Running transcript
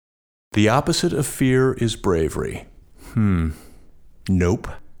The opposite of fear is bravery. Nope.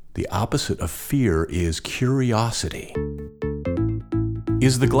 The opposite of fear is curiosity.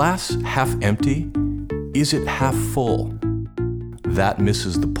 Is the glass half empty? Is it half full? That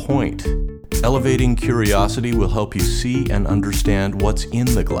misses the point. Elevating curiosity will help you see and understand what's in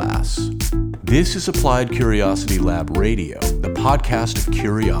the glass. This is Applied Curiosity Lab Radio, the podcast of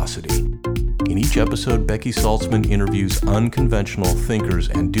curiosity. In each episode, Becky Saltzman interviews unconventional thinkers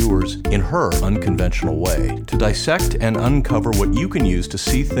and doers in her unconventional way to dissect and uncover what you can use to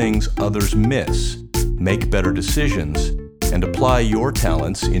see things others miss, make better decisions, and apply your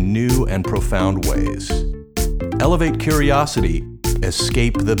talents in new and profound ways. Elevate curiosity,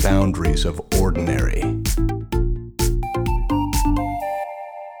 escape the boundaries of ordinary.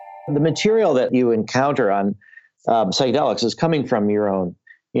 The material that you encounter on psychedelics is coming from your own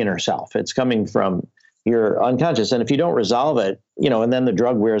inner self. It's coming from your unconscious. And if you don't resolve it, and then the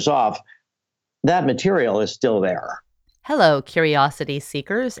drug wears off, that material is still there. Hello, curiosity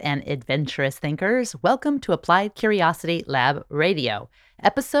seekers and adventurous thinkers. Welcome to Applied Curiosity Lab Radio,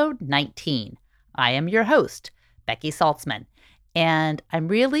 episode 19. I am your host, Becky Saltzman, and I'm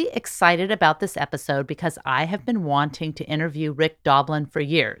really excited about this episode because I have been wanting to interview Rick Doblin for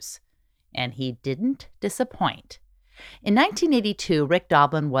years, and he didn't disappoint. In 1982, Rick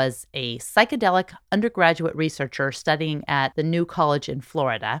Doblin was a psychedelic undergraduate researcher studying at the New College in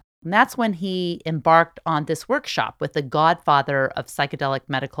Florida. And that's when he embarked on this workshop with the godfather of psychedelic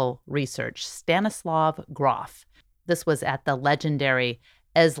medical research, Stanislav Grof. This was at the legendary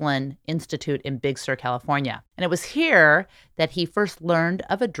Esalen Institute in Big Sur, California. And it was here that he first learned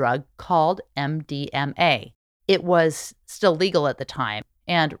of a drug called MDMA. It was still legal at the time.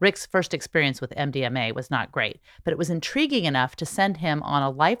 And Rick's first experience with MDMA was not great, but it was intriguing enough to send him on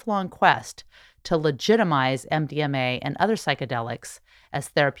a lifelong quest to legitimize MDMA and other psychedelics as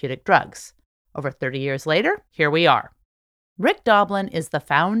therapeutic drugs. Over 30 years later, here we are. Rick Doblin is the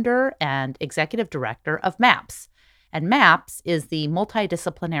founder and executive director of MAPS, and MAPS is the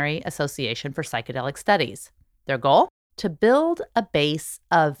Multidisciplinary Association for Psychedelic Studies. Their goal? To build a base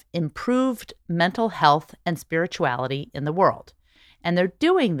of improved mental health and spirituality in the world. And they're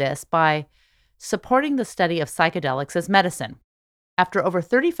doing this by supporting the study of psychedelics as medicine. After over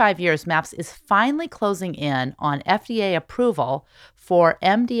 35 years, MAPS is finally closing in on FDA approval for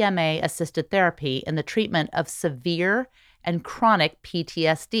MDMA-assisted therapy in the treatment of severe and chronic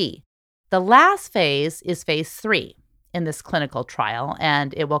PTSD. The last phase is phase 3 in this clinical trial,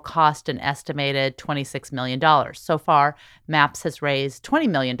 and it will cost an estimated $26 million. So far, MAPS has raised $20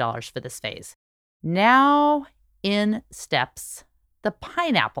 million for this phase. Now in steps the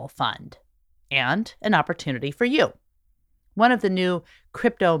Pineapple Fund, and an opportunity for you. One of the new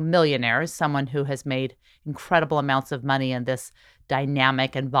crypto millionaires, someone who has made incredible amounts of money in this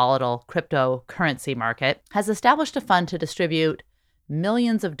dynamic and volatile cryptocurrency market, has established a fund to distribute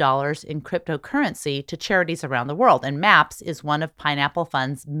millions of dollars in cryptocurrency to charities around the world. And MAPS is one of Pineapple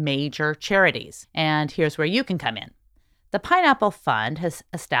Fund's major charities. And here's where you can come in. The Pineapple Fund has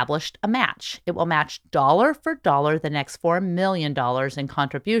established a match. It will match dollar for dollar the next $4 million in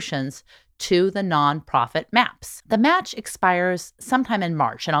contributions to the nonprofit MAPS. The match expires sometime in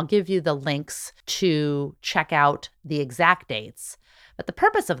March, and I'll give you the links to check out the exact dates. But the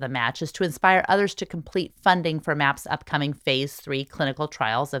purpose of the match is to inspire others to complete funding for MAPS' upcoming Phase 3 clinical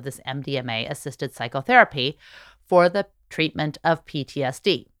trials of this MDMA-assisted psychotherapy for the treatment of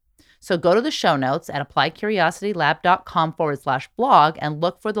PTSD. So go to the show notes at appliedcuriositylab.com/blog and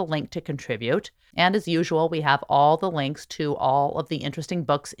look for the link to contribute. And as usual, we have all the links to all of the interesting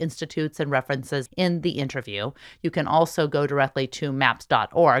books, institutes, and references in the interview. You can also go directly to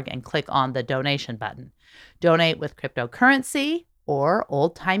maps.org and click on the donation button. Donate with cryptocurrency or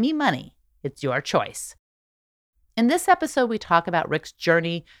old-timey money. It's your choice. In this episode, we talk about Rick's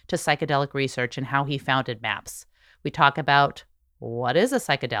journey to psychedelic research and how he founded MAPS. We talk about what is a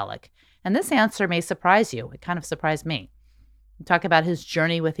psychedelic? And this answer may surprise you. It kind of surprised me. We talk about his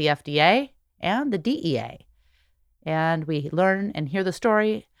journey with the FDA and the DEA. And we learn and hear the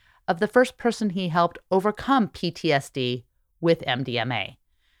story of the first person he helped overcome PTSD with MDMA.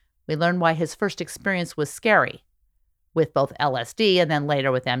 We learn why his first experience was scary with both LSD and then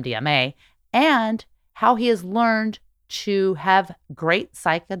later with MDMA, and how he has learned to have great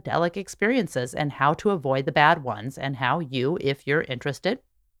psychedelic experiences and how to avoid the bad ones, and how you, if you're interested,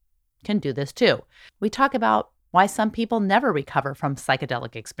 can do this too. We talk about why some people never recover from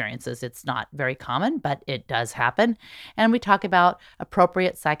psychedelic experiences. It's not very common, but it does happen. And we talk about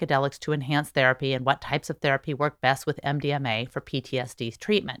appropriate psychedelics to enhance therapy and what types of therapy work best with MDMA for PTSD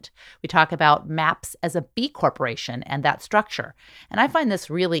treatment. We talk about MAPS as a B corporation and that structure. And I find this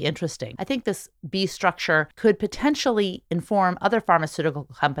really interesting. I think this B structure could potentially inform other pharmaceutical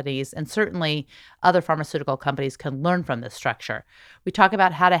companies, and certainly other pharmaceutical companies can learn from this structure. We talk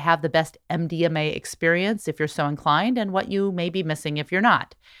about how to have the best MDMA experience if you're so inclined, and what you may be missing if you're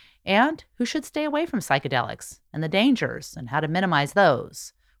not, and who should stay away from psychedelics, and the dangers, and how to minimize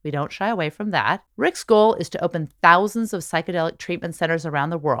those. We don't shy away from that. Rick's goal is to open thousands of psychedelic treatment centers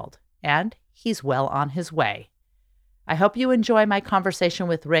around the world, and he's well on his way. I hope you enjoy my conversation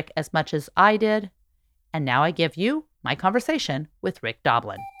with Rick as much as I did, and now I give you my conversation with Rick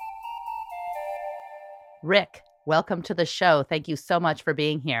Doblin. Rick, welcome to the show. Thank you so much for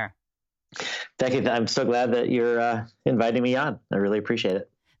being here. Thank you. I'm so glad that you're inviting me on. I really appreciate it.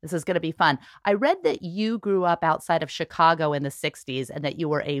 This is going to be fun. I read that you grew up outside of Chicago in the 60s and that you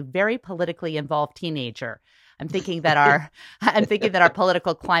were a very politically involved teenager. I'm thinking that our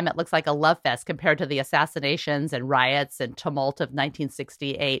political climate looks like a love fest compared to the assassinations and riots and tumult of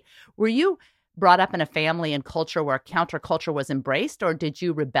 1968. Were you brought up in a family and culture where counterculture was embraced, or did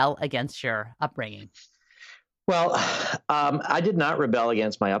you rebel against your upbringing? Well, I did not rebel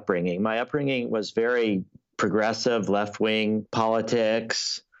against my upbringing. My upbringing was very progressive, left-wing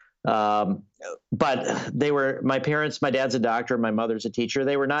politics. But they were, my parents, my dad's a doctor, my mother's a teacher.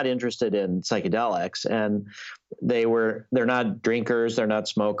 They were not interested in psychedelics, and they're not drinkers, they're not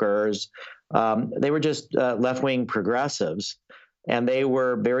smokers. They were just left-wing progressives. And they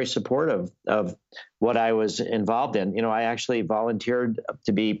were very supportive of what I was involved in. You know, I actually volunteered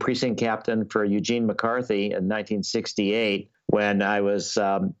to be precinct captain for Eugene McCarthy in 1968 when I was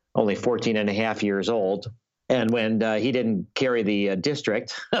only 14 and a half years old. And when he didn't carry the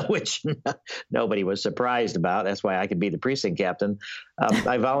district, which nobody was surprised about, that's why I could be the precinct captain.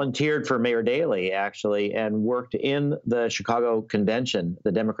 I volunteered for Mayor Daley, actually, and worked in the Chicago convention,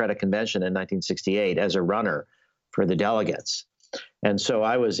 the Democratic convention in 1968 as a runner for the delegates. And so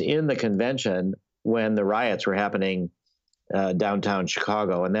I was in the convention when the riots were happening downtown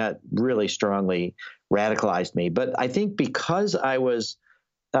Chicago, and that really strongly radicalized me. But I think because I was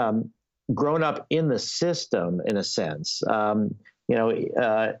grown up in the system, in a sense,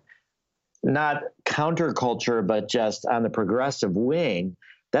 not counterculture, but just on the progressive wing,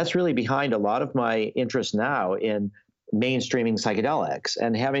 that's really behind a lot of my interest now in mainstreaming psychedelics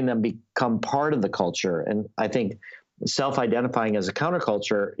and having them become part of the culture. And I think self-identifying as a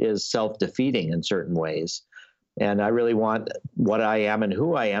counterculture is self-defeating in certain ways. And I really want what I am and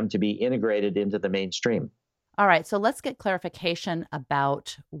who I am to be integrated into the mainstream. All right, so let's get clarification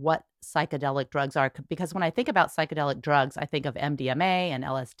about what psychedelic drugs are, because when I think about psychedelic drugs, I think of MDMA and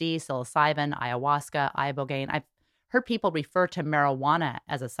LSD, psilocybin, ayahuasca, ibogaine. I've heard people refer to marijuana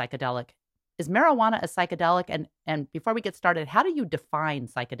as a psychedelic. Is marijuana a psychedelic? And before we get started, how do you define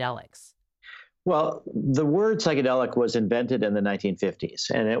psychedelics? Well, the word psychedelic was invented in the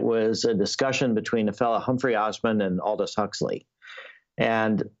 1950s, and it was a discussion between a fellow Humphrey Osmond and Aldous Huxley.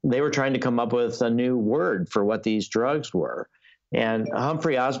 And they were trying to come up with a new word for what these drugs were. And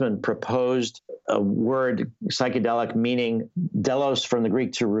Humphrey Osmond proposed a word, psychedelic, meaning delos from the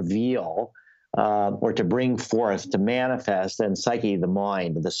Greek to reveal, or to bring forth, to manifest, and psyche, the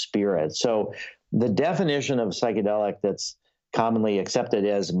mind, the spirit. So the definition of psychedelic that's commonly accepted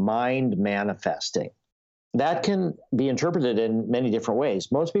as mind manifesting, that can be interpreted in many different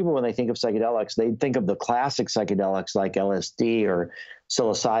ways. Most people, when they think of psychedelics, they think of the classic psychedelics like LSD or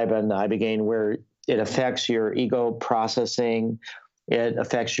psilocybin, ibogaine, where it affects your ego processing, it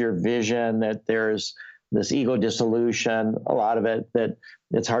affects your vision, that there's this ego dissolution, a lot of it, that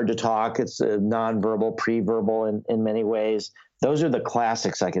it's hard to talk, it's nonverbal, pre-verbal in many ways. Those are the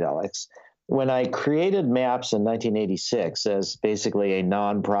classic psychedelics. When I created MAPS in 1986 as basically a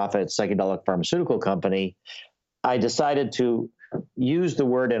nonprofit psychedelic pharmaceutical company, I decided to use the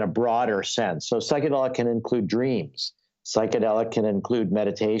word in a broader sense. So psychedelic can include dreams, psychedelic can include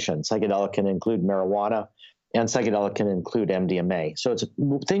meditation, psychedelic can include marijuana, and psychedelic can include MDMA. So it's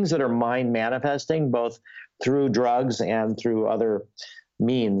things that are mind manifesting, both through drugs and through other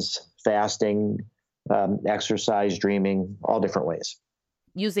means, fasting, exercise, dreaming, all different ways.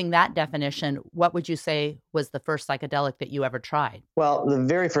 Using that definition, what would you say was the first psychedelic that you ever tried? Well, the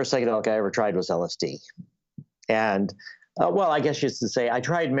very first psychedelic I ever tried was LSD. And, I guess you should say I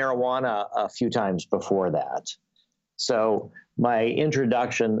tried marijuana a few times before that. So my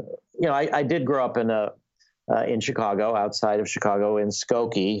introduction, I did grow up in a in Chicago, outside of Chicago, in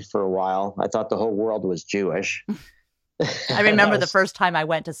Skokie for a while. I thought the whole world was Jewish. I remember the first time I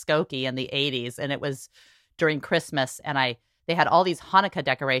went to Skokie in the 80s, and it was during Christmas, and they had all these Hanukkah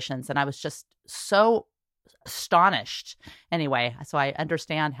decorations, and I was just so astonished. Anyway, so I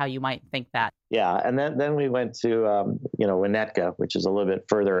understand how you might think that. Yeah, and then we went to Winnetka, which is a little bit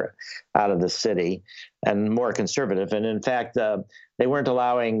further out of the city and more conservative. And in fact, they weren't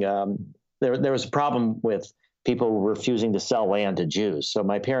allowing. There was a problem with people refusing to sell land to Jews. So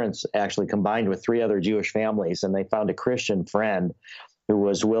my parents actually combined with 3 other Jewish families, and they found a Christian friend who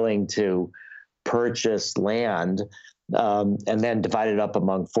was willing to purchase land and then divide it up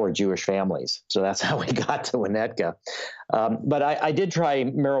among 4 Jewish families. So that's how we got to Winnetka. But I did try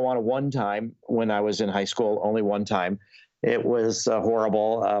marijuana one time when I was in high school, only one time. It was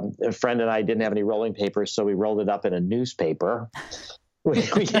horrible. A friend and I didn't have any rolling papers, so we rolled it up in a newspaper. We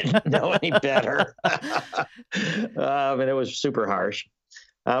didn't know any better. And it was super harsh.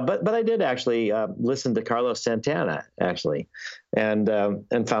 But I did actually listen to Carlos Santana, actually, and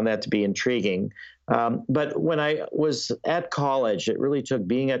found that to be intriguing. But when I was at college, it really took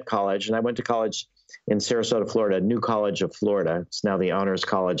being at college, and I went to college in Sarasota, Florida, New College of Florida. It's now the Honors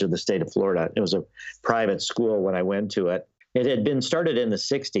College of the state of Florida. It was a private school when I went to it. It had been started in the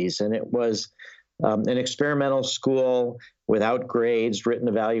 60s, and it was an experimental school without grades, written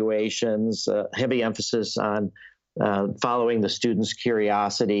evaluations, heavy emphasis on following the students'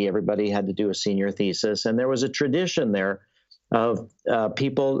 curiosity. Everybody had to do a senior thesis. And there was a tradition there of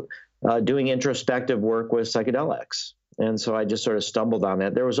people doing introspective work with psychedelics. And so I just sort of stumbled on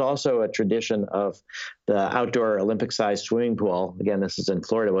that. There was also a tradition of the outdoor Olympic-sized swimming pool. Again, this is in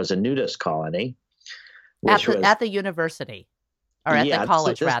Florida, was a nudist colony. At the university, or at the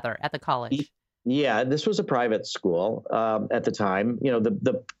college, rather, at the college. Yeah, this was a private school at the time.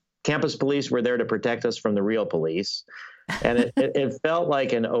 The campus police were there to protect us from the real police. And it felt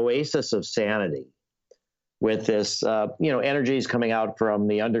like an oasis of sanity with this, energies coming out from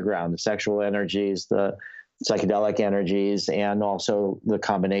the underground, the sexual energies, the psychedelic energies, and also the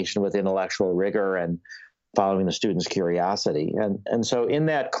combination with intellectual rigor and following the students' curiosity. And so in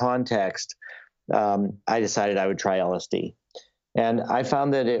that context, I decided I would try LSD. And I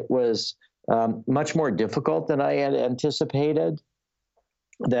found that it was much more difficult than I had anticipated,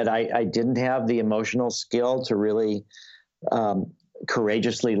 that I didn't have the emotional skill to really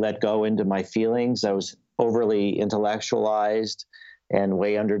courageously let go into my feelings. I was overly intellectualized and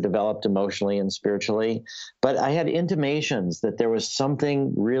way underdeveloped emotionally and spiritually. But I had intimations that there was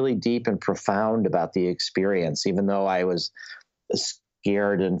something really deep and profound about the experience, even though I was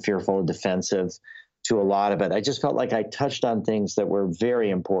scared and fearful and defensive to a lot of it. I just felt like I touched on things that were very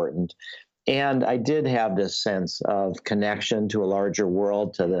important. And I did have this sense of connection to a larger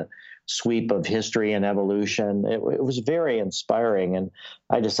world, to the sweep of history and evolution. It was very inspiring. And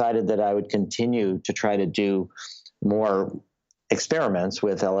I decided that I would continue to try to do more experiments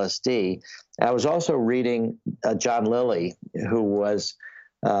with LSD. I was also reading John Lilly, who was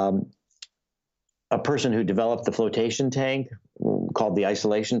a person who developed the flotation tank, called the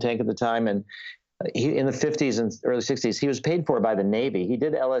isolation tank at the time. And he, in the 50s and early 60s, he was paid for by the Navy. He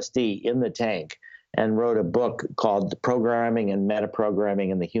did LSD in the tank and wrote a book called Programming and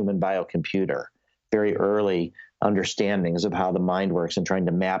Metaprogramming in the Human Biocomputer, very early understandings of how the mind works and trying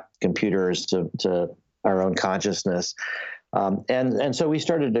to map computers to our own consciousness. And so we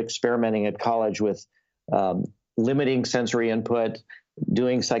started experimenting at college with limiting sensory input,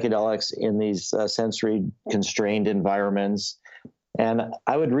 doing psychedelics in these sensory constrained environments. And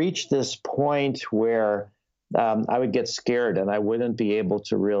I would reach this point where I would get scared and I wouldn't be able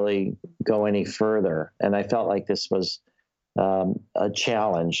to really go any further. And I felt like this was a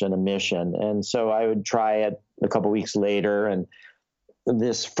challenge and a mission. And so I would try it a couple weeks later, and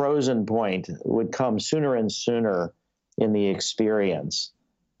this frozen point would come sooner and sooner in the experience.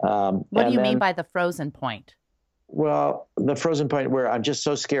 What do you mean by the frozen point? Well, the frozen point where I'm just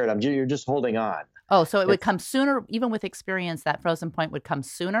so scared. You're just holding on. Oh, so it would come sooner, even with experience, that frozen point would come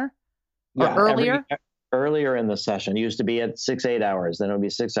sooner or earlier? Earlier in the session. It used to be at 6-8 hours, then it would be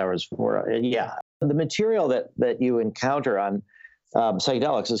 6 hours, 4. Yeah. The material that you encounter on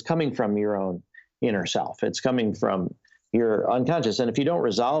psychedelics is coming from your own inner self. It's coming from your unconscious. And if you don't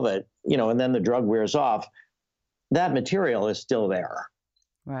resolve it, and then the drug wears off, that material is still there.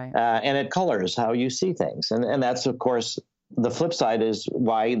 Right. And it colors how you see things. And that's, of course, the flip side is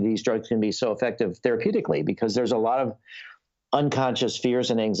why these drugs can be so effective therapeutically, because there's a lot of unconscious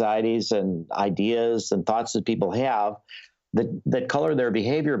fears and anxieties and ideas and thoughts that people have that color their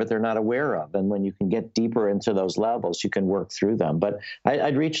behavior, but they're not aware of. And when you can get deeper into those levels, you can work through them. But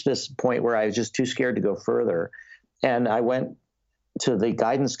I'd reached this point where I was just too scared to go further. And I went to the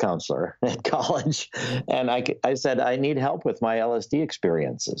guidance counselor at college, and I said, I need help with my LSD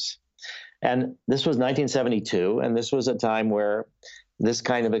experiences. And this was 1972, and this was a time where this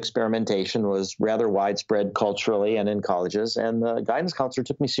kind of experimentation was rather widespread culturally and in colleges, and the guidance counselor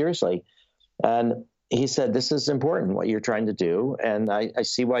took me seriously. And he said, this is important, what you're trying to do, and I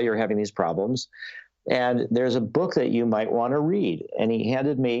see why you're having these problems. And there's a book that you might want to read. And he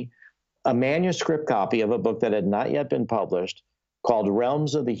handed me a manuscript copy of a book that had not yet been published called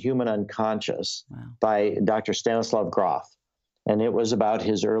Realms of the Human Unconscious by Dr. Stanislav Grof. And it was about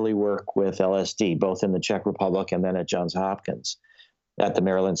his early work with LSD, both in the Czech Republic and then at Johns Hopkins at the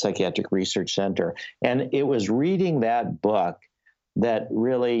Maryland Psychiatric Research Center. And it was reading that book that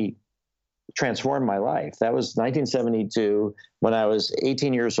really transformed my life. That was 1972 when I was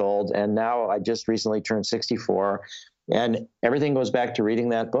 18 years old. And now I just recently turned 64. And everything goes back to reading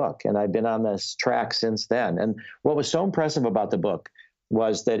that book. And I've been on this track since then. And what was so impressive about the book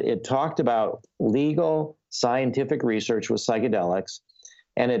was that it talked about legal scientific research with psychedelics,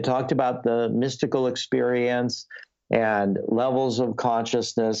 and it talked about the mystical experience and levels of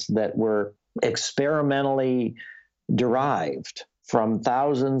consciousness that were experimentally derived from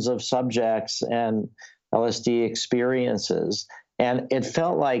thousands of subjects and LSD experiences. And it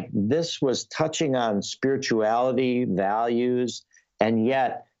felt like this was touching on spirituality, values, and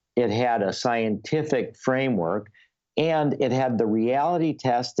yet it had a scientific framework, and it had the reality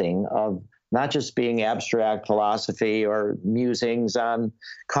testing of not just being abstract philosophy or musings on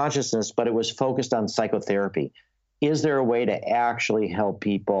consciousness, but it was focused on psychotherapy. Is there a way to actually help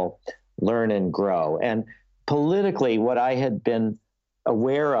people learn and grow? And politically, what I had been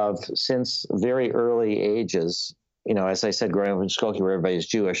aware of since very early ages, you know, as I said, growing up in Skokie where everybody's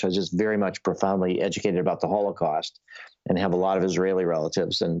Jewish, I was just very much profoundly educated about the Holocaust and have a lot of Israeli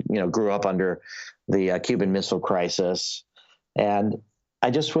relatives, and, you know, grew up under the Cuban Missile Crisis. And I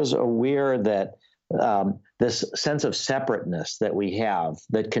just was aware that this sense of separateness that we have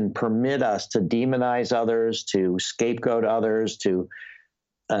that can permit us to demonize others, to scapegoat others, to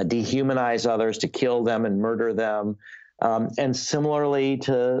dehumanize others, to kill them and murder them. And similarly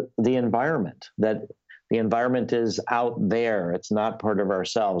to the environment, that the environment is out there. It's not part of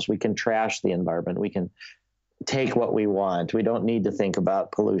ourselves. We can trash the environment. We can take what we want. We don't need to think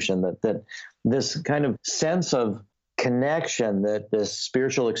about pollution. That this kind of sense of connection, that this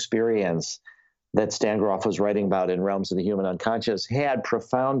spiritual experience that Stan Grof was writing about in Realms of the Human Unconscious had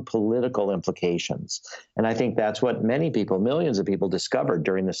profound political implications. And I think that's what many people, millions of people, discovered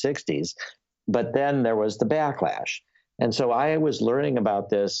during the 60s. But then there was the backlash. And so I was learning about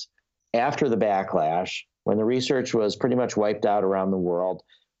this after the backlash, when the research was pretty much wiped out around the world,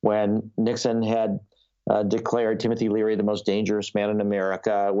 when Nixon had declared Timothy Leary the most dangerous man in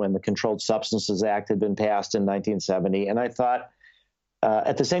America, when the Controlled Substances Act had been passed in 1970. And I thought,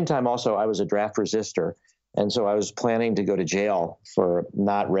 at the same time also, I was a draft resistor. And so I was planning to go to jail for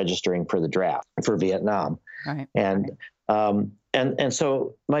not registering for the draft for Vietnam. Right. And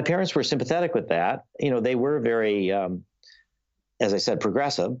so my parents were sympathetic with that. You know, they were very, as I said,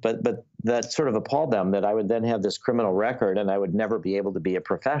 progressive, but that sort of appalled them that I would then have this criminal record and I would never be able to be a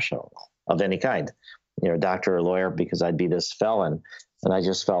professional of any kind, you know, doctor or lawyer, because I'd be this felon. And I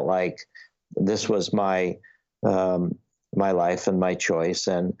just felt like this was my life and my choice.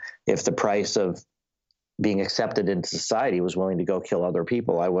 And if the price of being accepted into society was willing to go kill other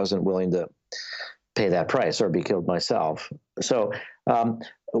people, I wasn't willing to pay that price or be killed myself. So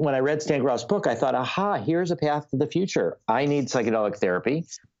when I read Stan Grof's book, I thought, aha, here's a path to the future. I need psychedelic therapy.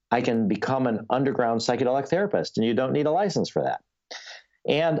 I can become an underground psychedelic therapist, and you don't need a license for that.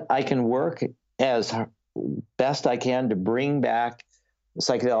 And I can work as best I can to bring back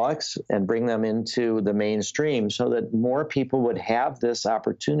psychedelics and bring them into the mainstream so that more people would have this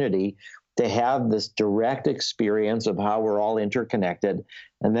opportunity to have this direct experience of how we're all interconnected.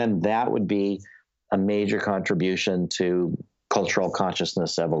 And then that would be a major contribution to cultural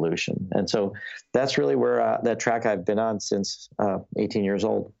consciousness evolution. And so that's really where that track I've been on since 18 years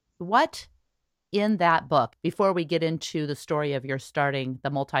old. What in that book, before we get into the story of your starting the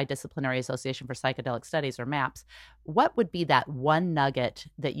Multidisciplinary Association for Psychedelic Studies, or MAPS, what would be that one nugget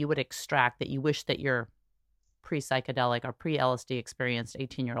that you would extract that you wish that your pre-psychedelic or pre-LSD experienced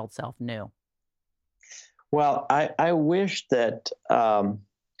 18-year-old self knew? Well, I wish that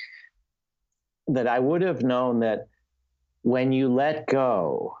that I would have known that when you let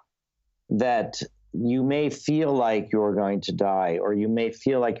go, that you may feel like you're going to die, or you may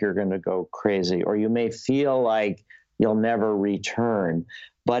feel like you're going to go crazy, or you may feel like you'll never return.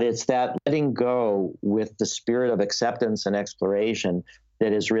 But it's that letting go with the spirit of acceptance and exploration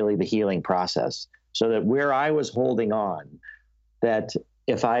that is really the healing process. So that where I was holding on, that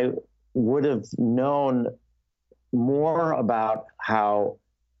if I would have known more about how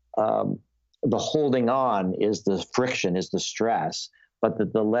the holding on is the friction, is the stress, but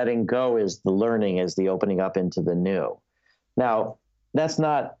that the letting go is the learning, is the opening up into the new. Now, that's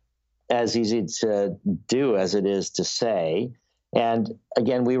not as easy to do as it is to say. And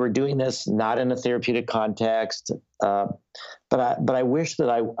again, we were doing this not in a therapeutic context, but I wish that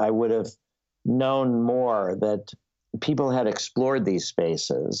I would have known more, that people had explored these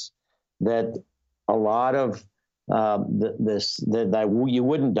spaces, that a lot of that you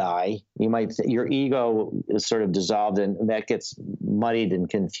wouldn't die. You might, your ego is sort of dissolved, and that gets muddied and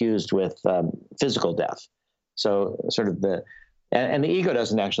confused with physical death. So sort of and the ego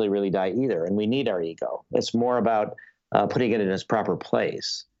doesn't actually really die either, and we need our ego. It's more about putting it in its proper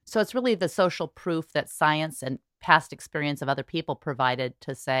place. So it's really the social proof that science and past experience of other people provided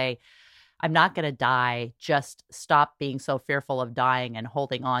to say, I'm not going to die, just stop being so fearful of dying and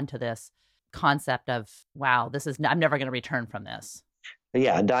holding on to this concept of, wow, I'm never going to return from this.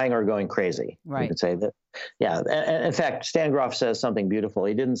 Yeah, dying or going crazy. Right. You could say that. Yeah. And in fact, Stan Grof says something beautiful.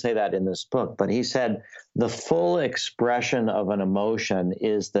 He didn't say that in this book, but he said the full expression of an emotion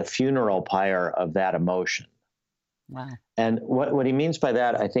is the funeral pyre of that emotion. Wow. And what he means by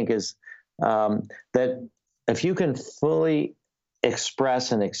that, I think, is that if you can fully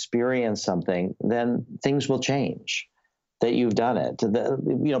express and experience something, then things will change, that you've done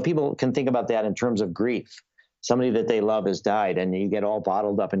it. People can think about that in terms of grief. Somebody that they love has died, and you get all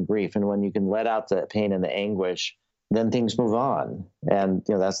bottled up in grief. And when you can let out the pain and the anguish, then things move on. And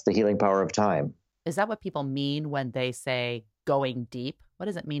that's the healing power of time. Is that what people mean when they say going deep? What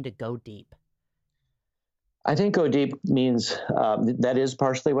does it mean to go deep? I think go deep means that is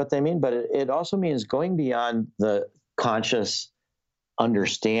partially what they mean, but it also means going beyond the conscious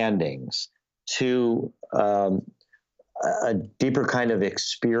understandings to a deeper kind of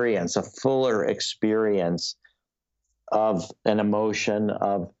experience, a fuller experience of an emotion,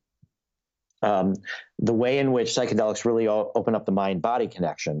 of the way in which psychedelics really open up the mind-body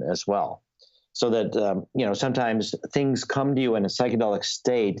connection as well. So that, sometimes things come to you in a psychedelic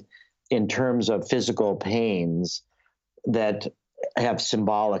state in terms of physical pains that have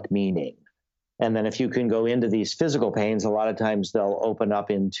symbolic meaning. And then if you can go into these physical pains, a lot of times they'll open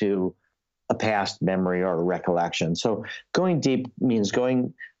up into a past memory or a recollection. So going deep means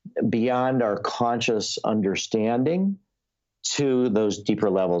going beyond our conscious understanding to those deeper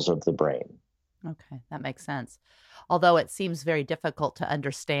levels of the brain. Okay, that makes sense. Although it seems very difficult to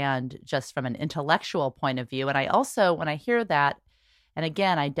understand just from an intellectual point of view. And I also, when I hear that, and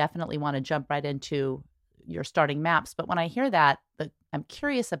again, I definitely want to jump right into your starting maps, but when I hear that, I'm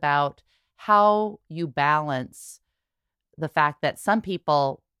curious about how you balance the fact that some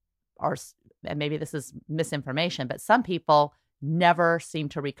people are, and maybe this is misinformation, but some people never seem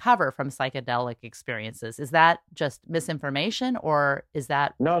to recover from psychedelic experiences. Is that just misinformation, or is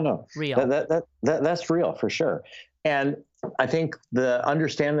that no real? That's real for sure. And I think the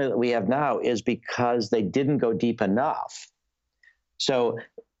understanding that we have now is because they didn't go deep enough. So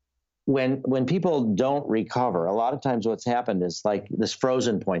when people don't recover, a lot of times what's happened is like this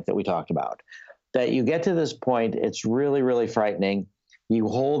frozen point that we talked about, that you get to this point, it's really, really frightening. You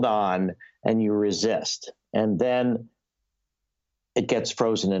hold on and you resist, and then it gets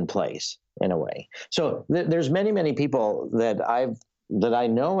frozen in place in a way. So there's many, many people that I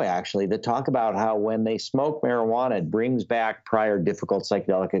know actually that talk about how when they smoke marijuana, it brings back prior difficult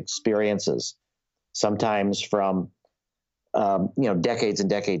psychedelic experiences, sometimes from decades and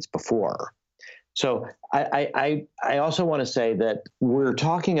decades before. So I also want to say that we're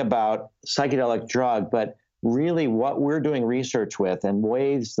talking about psychedelic drug, but really what we're doing research with and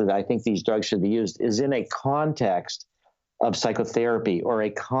ways that I think these drugs should be used is in a context of psychotherapy or a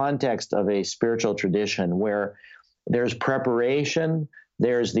context of a spiritual tradition where there's preparation,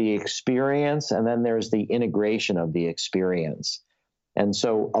 there's the experience, and then there's the integration of the experience. And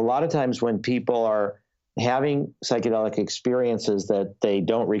so a lot of times when people are having psychedelic experiences that they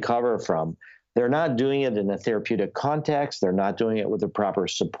don't recover from, they're not doing it in a therapeutic context. They're not doing it with the proper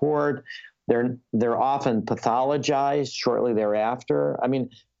support. They're often pathologized shortly thereafter. I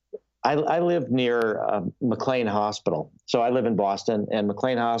mean, I live near McLean Hospital. So I live in Boston, and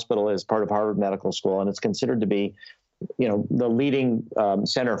McLean Hospital is part of Harvard Medical School, and it's considered to be, the leading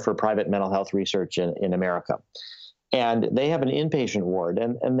center for private mental health research in America. And they have an inpatient ward,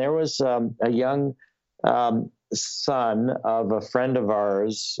 and there was a young son of a friend of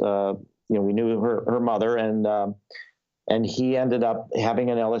ours. We knew her mother, and And he ended up having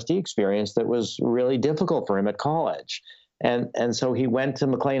an LSD experience that was really difficult for him at college. And so he went to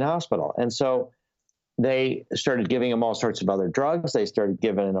McLean Hospital. And so they started giving him all sorts of other drugs. They started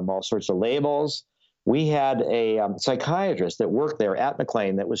giving him all sorts of labels. We had a psychiatrist that worked there at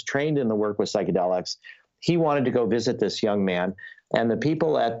McLean that was trained in the work with psychedelics. He wanted to go visit this young man, and the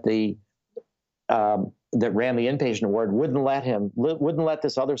people at the that ran the inpatient ward wouldn't let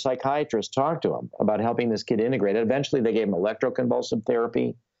this other psychiatrist talk to him about helping this kid integrate it. Eventually, they gave him electroconvulsive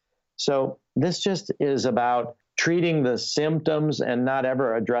therapy. So this just is about treating the symptoms and not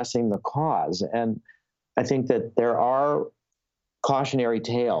ever addressing the cause. And I think that there are cautionary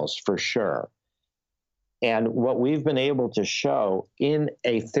tales for sure. And what we've been able to show in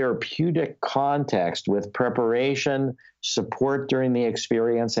a therapeutic context with preparation, support during the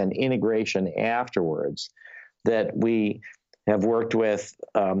experience, and integration afterwards, that we have worked with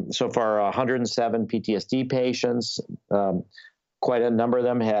so far 107 PTSD patients. Quite a number of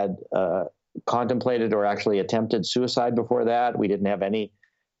them had contemplated or actually attempted suicide before that. We didn't have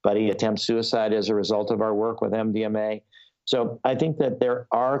anybody attempt suicide as a result of our work with MDMA. So I think that there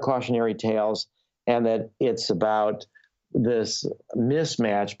are cautionary tales, and that it's about this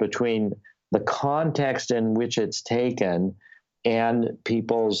mismatch between the context in which it's taken and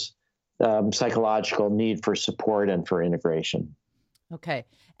people's psychological need for support and for integration. Okay.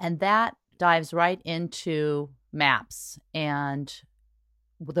 And that dives right into MAPS and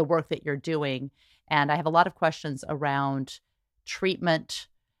the work that you're doing. And I have a lot of questions around treatment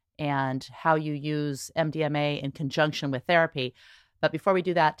and how you use MDMA in conjunction with therapy. But before we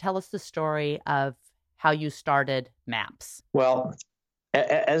do that, tell us the story of how you started MAPS. Well,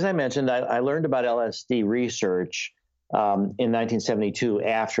 as I mentioned, I learned about LSD research in 1972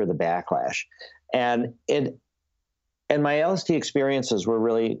 after the backlash. And my LSD experiences were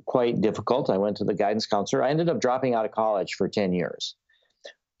really quite difficult. I went to the guidance counselor. I ended up dropping out of college for 10 years.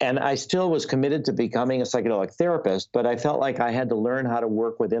 And I still was committed to becoming a psychedelic therapist, but I felt like I had to learn how to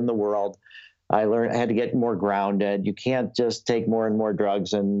work within the world. I had to get more grounded. You can't just take more and more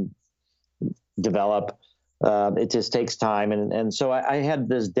drugs and develop. It just takes time. And so I had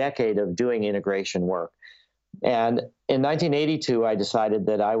this decade of doing integration work. And in 1982, I decided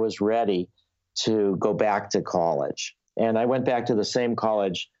that I was ready to go back to college. And I went back to the same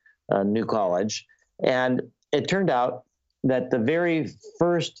college, New College. And it turned out that the very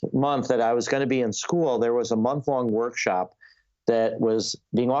first month that I was going to be in school, there was a month-long workshop that was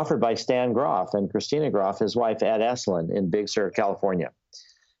being offered by Stan Groff and Christina Groff, his wife, at Esalen in Big Sur, California.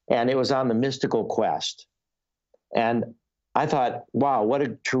 And it was on the mystical quest. And I thought, wow, what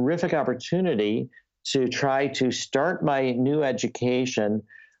a terrific opportunity to try to start my new education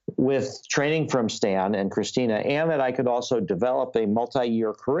with training from Stan and Christina, and that I could also develop a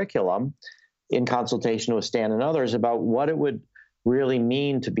multi-year curriculum in consultation with Stan and others about what it would really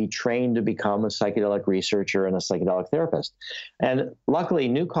mean to be trained to become a psychedelic researcher and a psychedelic therapist. And luckily,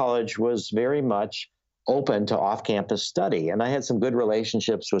 New College was very much open to off-campus study. And I had some good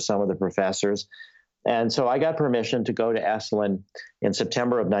relationships with some of the professors. And so I got permission to go to Esalen in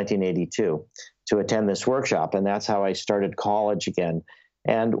September of 1982 to attend this workshop. And that's how I started college again.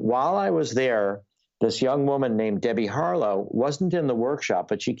 And while I was there, this young woman named Debbie Harlow wasn't in the workshop,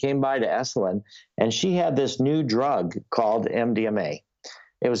 but she came by to Esalen, and she had this new drug called MDMA.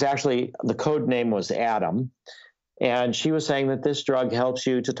 It was actually, the code name was Adam. And she was saying that this drug helps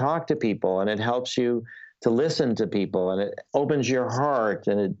you to talk to people, and it helps you to listen to people, and it opens your heart,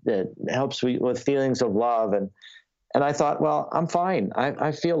 and it helps with feelings of love. And I thought, well, I'm fine.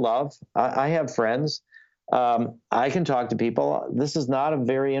 I feel love. I have friends. I can talk to people. This is not a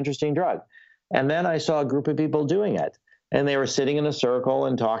very interesting drug. And then I saw a group of people doing it, and they were sitting in a circle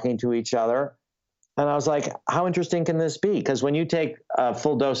and talking to each other. And I was like, how interesting can this be? Because when you take a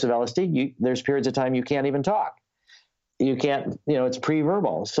full dose of LSD, there's periods of time you can't even talk. You can't, it's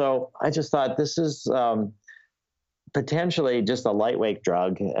pre-verbal. So I just thought this is potentially just a lightweight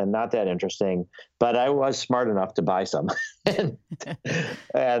drug and not that interesting. But I was smart enough to buy some and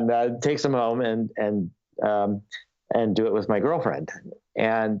take some home and do it with my girlfriend.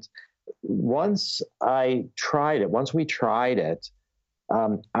 And once we tried it,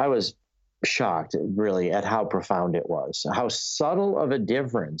 I was shocked really at how profound it was, how subtle of a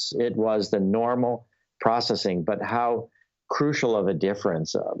difference it was than normal processing, but how crucial of a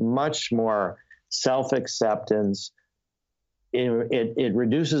difference, much more self-acceptance. It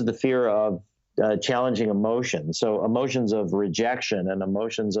reduces the fear of challenging emotions. So emotions of rejection and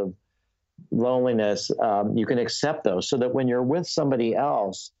emotions of loneliness, you can accept those so that when you're with somebody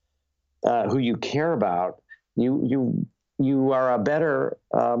else who you care about, you are a better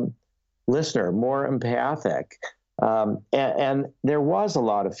listener, more empathic. And there was a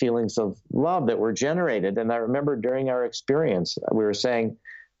lot of feelings of love that were generated. And I remember during our experience, we were saying,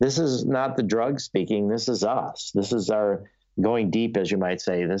 this is not the drug speaking, this is us. This is our going deep, as you might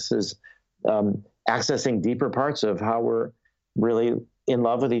say. This is accessing deeper parts of how we're really in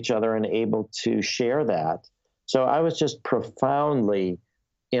love with each other and able to share that. So I was just profoundly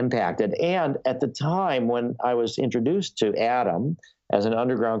impacted. And at the time when I was introduced to Adam as an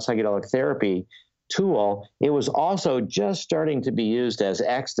underground psychedelic therapy tool, it was also just starting to be used as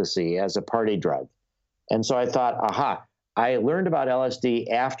ecstasy, as a party drug. And so I thought, aha, I learned about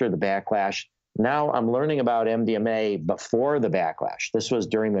LSD after the backlash. Now I'm learning about MDMA before the backlash. This was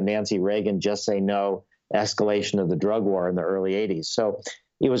during the Nancy Reagan Just Say No escalation of the drug war in the early 80s. So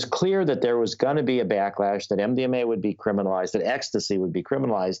it was clear that there was going to be a backlash, that MDMA would be criminalized, that ecstasy would be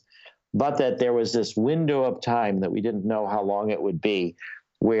criminalized, but that there was this window of time that we didn't know how long it would be,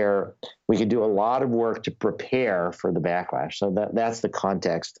 where we could do a lot of work to prepare for the backlash. So that's the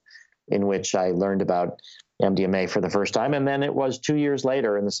context in which I learned about MDMA for the first time. And then it was 2 years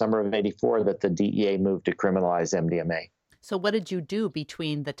later, in the summer of '84, that the DEA moved to criminalize MDMA. So what did you do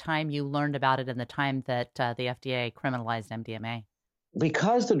between the time you learned about it and the time that the FDA criminalized MDMA?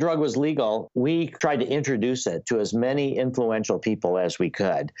 Because the drug was legal, we tried to introduce it to as many influential people as we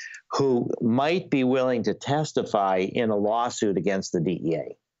could who might be willing to testify in a lawsuit against the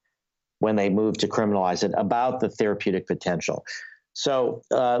DEA when they moved to criminalize it about the therapeutic potential. So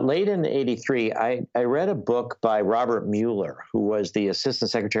late in '83, I read a book by Robert Mueller, who was the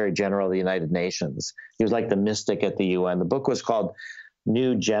Assistant Secretary General of the United Nations. He was like the mystic at the UN. The book was called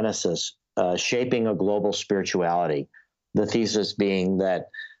New Genesis, Shaping a Global Spirituality. The thesis being that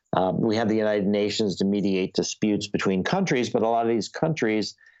we have the United Nations to mediate disputes between countries, but a lot of these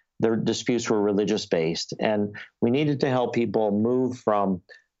countries, their disputes were religious-based. And we needed to help people move from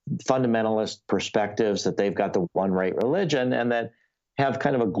fundamentalist perspectives that they've got the one right religion and that have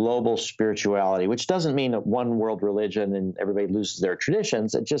kind of a global spirituality, which doesn't mean a one world religion and everybody loses their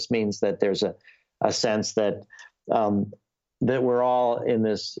traditions. It just means that there's a sense that that we're all in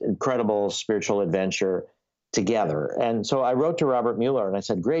this incredible spiritual adventure together. And so I wrote to Robert Mueller and I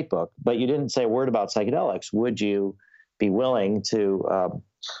said, great book, but you didn't say a word about psychedelics. Would you be willing to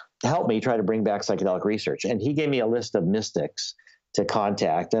help me try to bring back psychedelic research? And he gave me a list of mystics to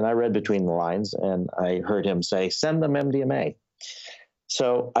contact. And I read between the lines and I heard him say, send them MDMA.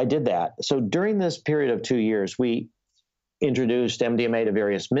 So I did that. So during this period of 2 years, we introduced MDMA to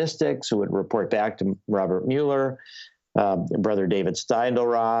various mystics who would report back to Robert Mueller, Brother David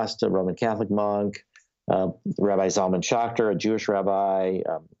Steindl-Rast, a Roman Catholic monk, Rabbi Zalman Schachter, a Jewish rabbi,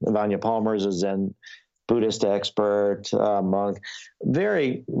 Vanya Palmer is a Zen Buddhist expert, monk,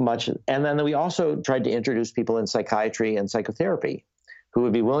 very much. And then we also tried to introduce people in psychiatry and psychotherapy who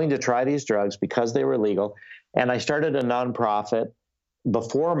would be willing to try these drugs because they were legal. And I started a nonprofit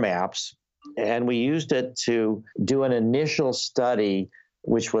before MAPS, and we used it to do an initial study,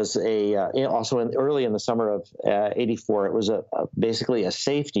 which was early in the summer of '84. It was basically a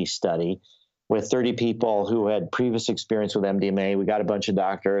safety study with 30 people who had previous experience with MDMA. We got a bunch of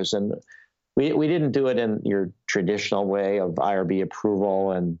doctors, and we didn't do it in your traditional way of IRB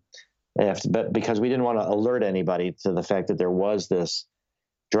approval, but because we didn't want to alert anybody to the fact that there was this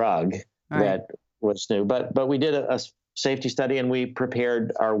drug that was new. But we did a safety study, and we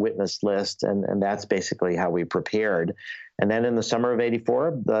prepared our witness list, and that's basically how we prepared. And then in the summer of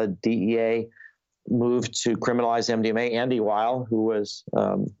 '84, the DEA moved to criminalize MDMA. Andy Weil, who was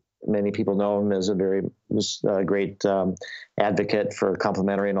many people know him as a great advocate for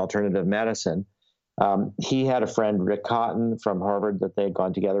complementary and alternative medicine. He had a friend, Rick Cotton from Harvard, that they had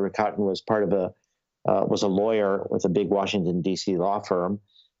gone together. Rick Cotton was was a lawyer with a big Washington, D.C. law firm.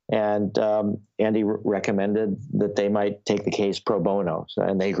 And Andy recommended that they might take the case pro bono,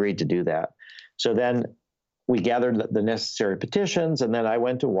 and they agreed to do that. So then we gathered the necessary petitions, and then I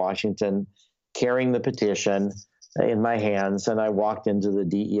went to Washington carrying the petition in my hands, and I walked into the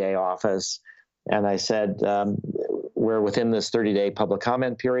DEA office, and I said, we're within this 30-day public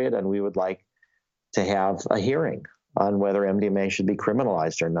comment period, and we would like to have a hearing on whether MDMA should be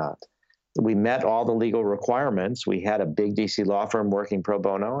criminalized or not. We met all the legal requirements. We had a big DC law firm working pro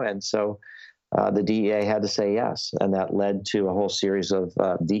bono, and so the DEA had to say yes, and that led to a whole series of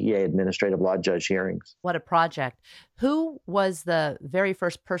DEA administrative law judge hearings. What a project. Who was the very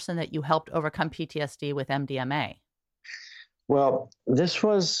first person that you helped overcome PTSD with MDMA? Well, this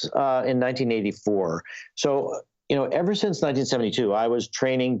was in 1984. So, ever since 1972, I was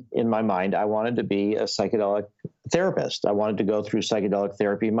training in my mind. I wanted to be a psychedelic therapist. I wanted to go through psychedelic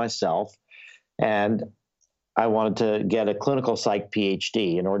therapy myself, and I wanted to get a clinical psych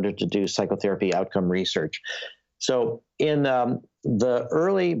PhD in order to do psychotherapy outcome research. So in the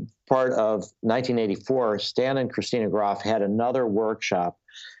early part of 1984, Stan and Christina Groff had another workshop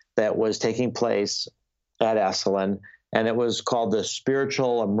that was taking place at Esalen, and it was called the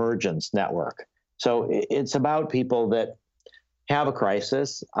Spiritual Emergence Network. So it's about people that have a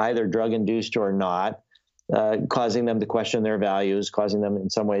crisis, either drug-induced or not, causing them to question their values, causing them in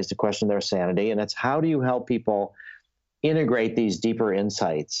some ways to question their sanity. And it's how do you help people integrate these deeper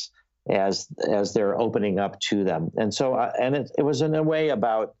insights as they're opening up to them. And so, it was in a way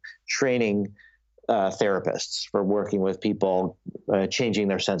about training therapists for working with people, changing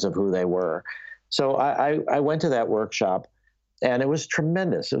their sense of who they were. So I went to that workshop, and it was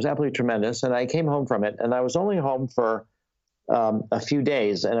tremendous. It was absolutely tremendous. And I came home from it, and I was only home for a few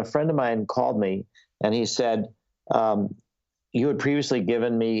days. And a friend of mine called me, and he said, you had previously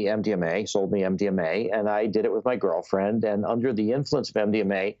given me MDMA, sold me MDMA, and I did it with my girlfriend. And under the influence of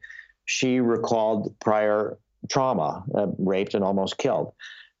MDMA, she recalled prior trauma, raped and almost killed.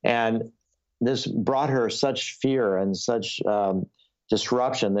 And this brought her such fear and such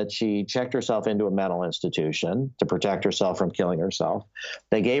disruption that she checked herself into a mental institution to protect herself from killing herself.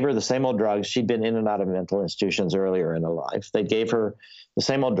 They gave her the same old drugs. She'd been in and out of mental institutions earlier in her life. They gave her the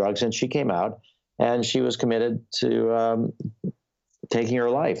same old drugs, and she came out, and she was committed to taking her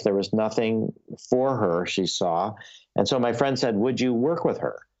life. There was nothing for her, she saw. And so my friend said, would you work with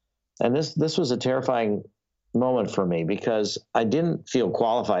her? And this was a terrifying moment for me because I didn't feel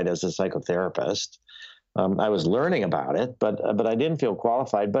qualified as a psychotherapist. I was learning about it, but I didn't feel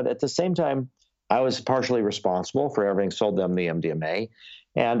qualified. But at the same time, I was partially responsible for having sold them the MDMA.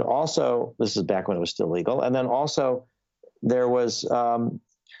 And also, this is back when it was still legal. And then also, there was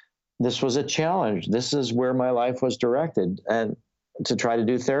this was a challenge. This is where my life was directed, and to try to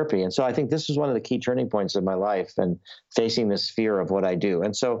do therapy. And so I think this is one of the key turning points of my life, and facing this fear of what I do.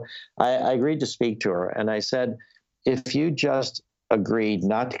 And so I agreed to speak to her, and I said, if you just agreed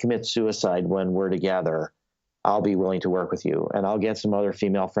not to commit suicide when we're together, I'll be willing to work with you. And I'll get some other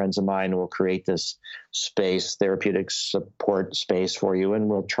female friends of mine, and we'll create this space, therapeutic support space for you. And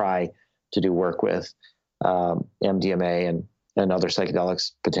we'll try to do work with MDMA and other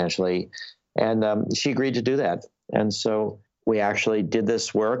psychedelics potentially. And she agreed to do that. And so we actually did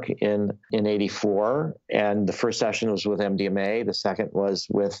this work in 84. And the first session was with MDMA. The second was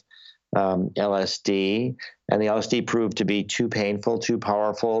with LSD, and the LSD proved to be too painful, too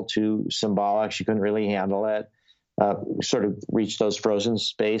powerful, too symbolic. She couldn't really handle it. Sort of reached those frozen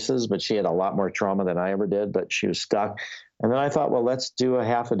spaces, but she had a lot more trauma than I ever did, but she was stuck. And then I thought, well, let's do a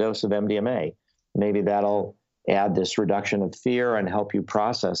half a dose of MDMA. Maybe that'll add this reduction of fear and help you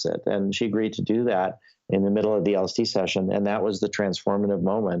process it. And she agreed to do that in the middle of the LSD session, and that was the transformative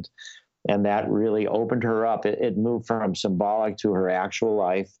moment. And that really opened her up. It moved from symbolic to her actual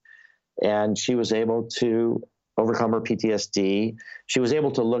life. And she was able to overcome her PTSD. She was able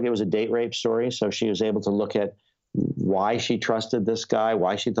to look, it was a date rape story. So she was able to look at why she trusted this guy,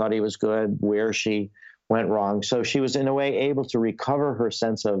 why she thought he was good, where she went wrong. So she was in a way able to recover her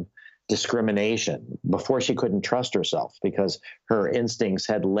sense of discrimination. Before, she couldn't trust herself because her instincts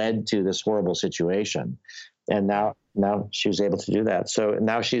had led to this horrible situation. And now she was able to do that. So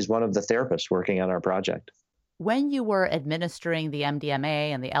now she's one of the therapists working on our project. When you were administering the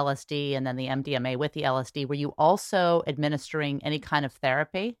MDMA and the LSD, and then the MDMA with the LSD, were you also administering any kind of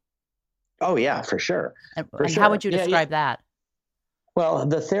therapy? Oh, yeah, for sure. And sure. How would you describe that? Well,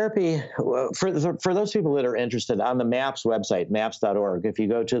 the therapy, for those people that are interested, on the MAPS website, maps.org, if you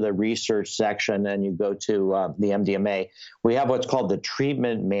go to the research section and you go to the MDMA, we have what's called the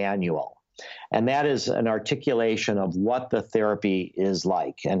treatment manual. And that is an articulation of what the therapy is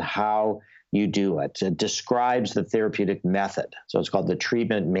like and how you do it. It describes the therapeutic method. So it's called the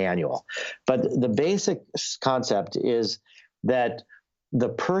treatment manual. But the basic concept is that the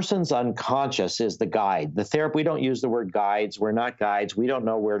person's unconscious is the guide. The therapy, we don't use the word guides. We're not guides. We don't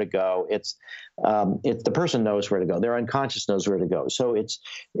know where to go. It's the person knows where to go. Their unconscious knows where to go. So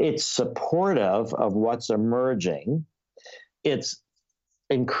it's supportive of what's emerging. It's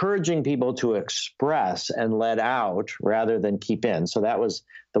encouraging people to express and let out rather than keep in. So that was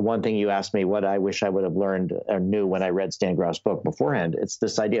the one thing you asked me, what I wish I would have learned or knew when I read Stan Groff's book beforehand. It's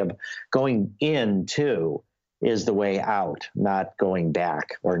this idea of going into is the way out, not going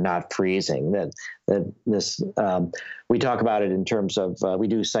back or not freezing. We talk about it in terms of, we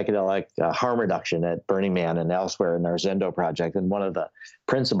do psychedelic harm reduction at Burning Man and elsewhere in our Zendo project. And one of the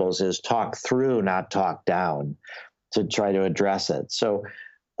principles is talk through, not talk down, to try to address it. So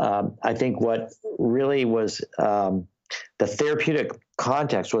I think what really was the therapeutic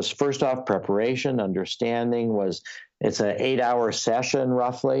context was, first off, preparation, understanding, was It's an 8-hour session,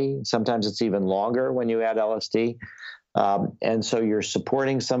 roughly. Sometimes it's even longer when you add LSD. And so you're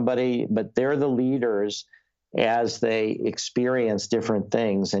supporting somebody, but they're the leaders as they experience different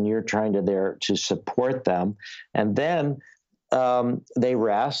things, and you're trying to support them. And then they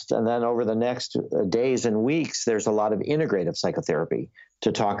rest. And then over the next days and weeks, there's a lot of integrative psychotherapy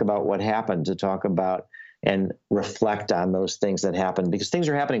to talk about what happened, to talk about and reflect on those things that happened, because things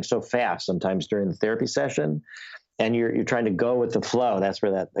are happening so fast sometimes during the therapy session. And you're trying to go with the flow. That's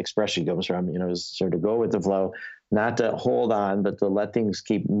where that expression comes from, is sort of go with the flow, not to hold on, but to let things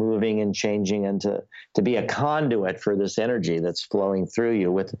keep moving and changing, and to be a conduit for this energy that's flowing through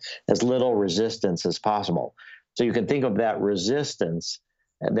you with as little resistance as possible. So you can think of that resistance,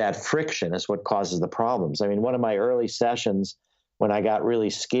 that friction is what causes the problems. I mean, one of my early sessions, when I got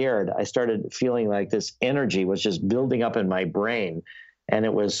really scared, I started feeling like this energy was just building up in my brain. And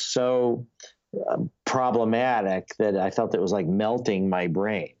it was so problematic that I felt it was like melting my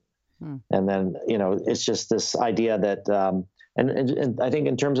brain. And then, it's just this idea that, and I think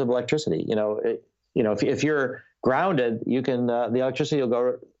in terms of electricity, if you're grounded, you can, the electricity will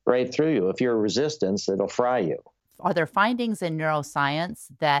go right through you. If you're resistance, it'll fry you. Are there findings in neuroscience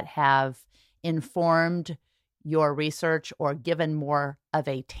that have informed your research or given more of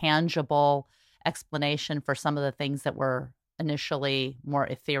a tangible explanation for some of the things that were initially more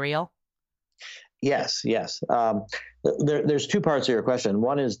ethereal? Yes. There's two parts of your question.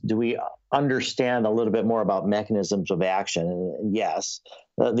 One is, do we understand a little bit more about mechanisms of action? And yes.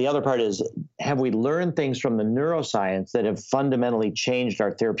 The other part is, have we learned things from the neuroscience that have fundamentally changed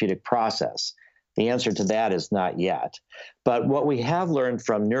our therapeutic process? The answer to that is not yet. But what we have learned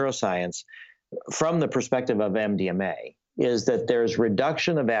from neuroscience, from the perspective of MDMA, is that there's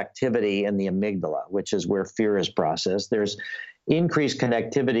reduction of activity in the amygdala, which is where fear is processed. There's increased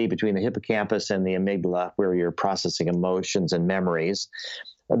connectivity between the hippocampus and the amygdala, where you're processing emotions and memories.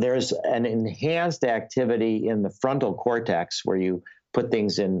 There's an enhanced activity in the frontal cortex, where you put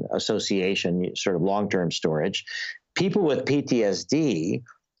things in association, sort of long-term storage. People with PTSD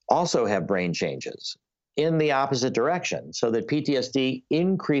also have brain changes in the opposite direction, so that PTSD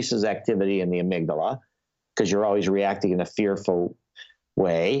increases activity in the amygdala because you're always reacting in a fearful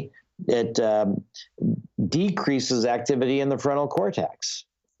way. It decreases activity in the frontal cortex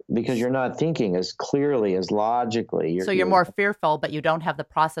because you're not thinking as clearly, as logically. So you're more fearful, but you don't have the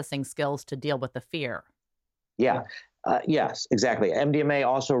processing skills to deal with the fear. Yeah. Yes, exactly. MDMA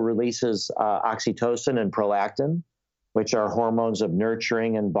also releases oxytocin and prolactin, which are hormones of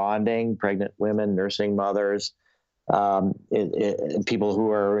nurturing and bonding, pregnant women, nursing mothers, people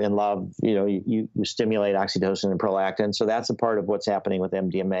who are in love. You stimulate oxytocin and prolactin. So that's a part of what's happening with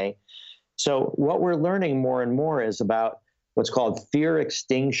MDMA. So what we're learning more and more is about what's called fear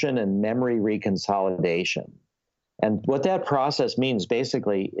extinction and memory reconsolidation. And what that process means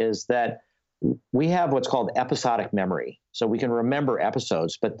basically is that we have what's called episodic memory. So we can remember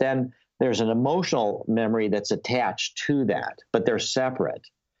episodes, but then there's an emotional memory that's attached to that, but they're separate.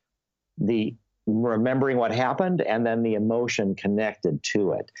 The remembering what happened and then the emotion connected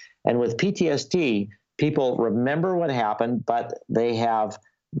to it. And with PTSD, people remember what happened, but they have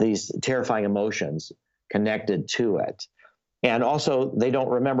these terrifying emotions connected to it. And also, they don't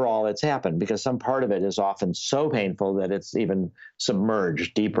remember all that's happened because some part of it is often so painful that it's even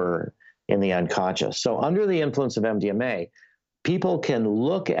submerged deeper in the unconscious. So under the influence of MDMA, people can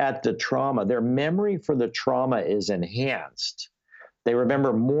look at the trauma. Their memory for the trauma is enhanced. They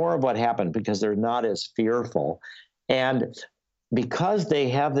remember more of what happened because they're not as fearful. And because they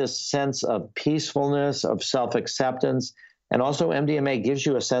have this sense of peacefulness, of self-acceptance, and also MDMA gives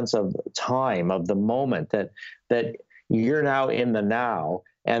you a sense of time, of the moment, that you're now in the now,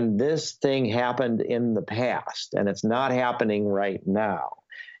 and this thing happened in the past, and it's not happening right now.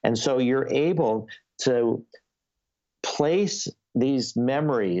 And so you're able to place these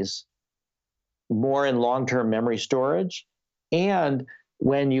memories more in long-term memory storage. And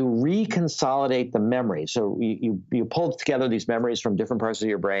when you reconsolidate the memory, so you pull together these memories from different parts of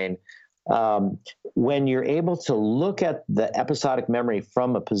your brain, when you're able to look at the episodic memory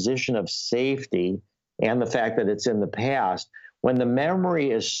from a position of safety and the fact that it's in the past, when the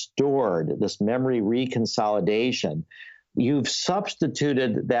memory is stored, this memory reconsolidation, you've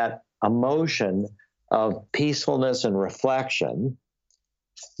substituted that emotion of peacefulness and reflection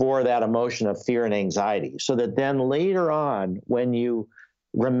for that emotion of fear and anxiety. So that then later on, when you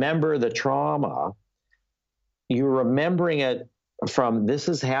remember the trauma, you're remembering it from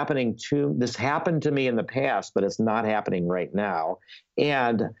this happened to me in the past, but it's not happening right now.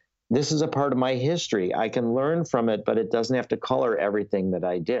 And this is a part of my history. I can learn from it, but it doesn't have to color everything that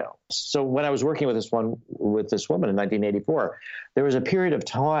I do. So when I was working with this woman in 1984, there was a period of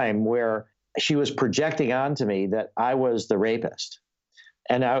time where she was projecting onto me that I was the rapist.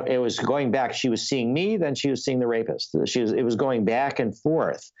 And it was going back. She was seeing me, then she was seeing the rapist. It was going back and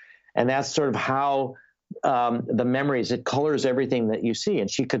forth. And that's sort of how the memories, it colors everything that you see.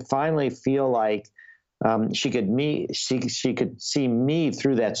 And she could finally feel like she could see me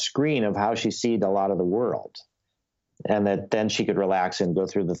through that screen of how she sees a lot of the world. And that then she could relax and go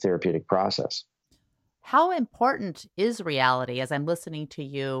through the therapeutic process. How important is reality? As I'm listening to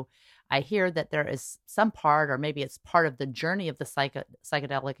you, I hear that there is some part, or maybe it's part of the journey of the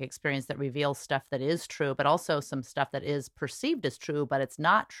psychedelic experience that reveals stuff that is true, but also some stuff that is perceived as true, but it's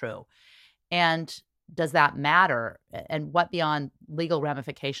not true. And does that matter? And what beyond legal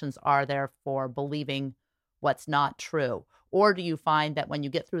ramifications are there for believing what's not true? Or do you find that when you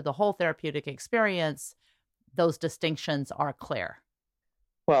get through the whole therapeutic experience, those distinctions are clear?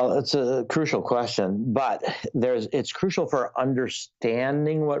 Well, it's a crucial question, but it's crucial for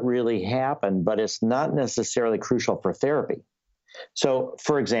understanding what really happened, but it's not necessarily crucial for therapy. So,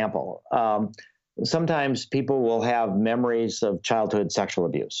 for example, sometimes people will have memories of childhood sexual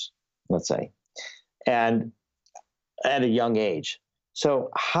abuse, let's say, and at a young age.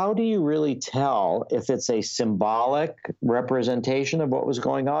 So how do you really tell if it's a symbolic representation of what was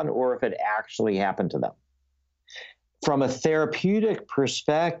going on or if it actually happened to them? From a therapeutic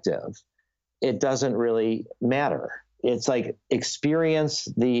perspective, it doesn't really matter. It's like experience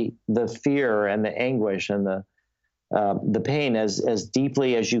the fear and the anguish and the pain as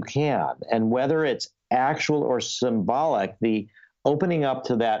deeply as you can. And whether it's actual or symbolic, the opening up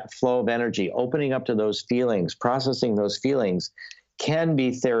to that flow of energy, opening up to those feelings, processing those feelings can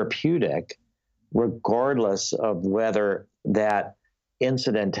be therapeutic regardless of whether that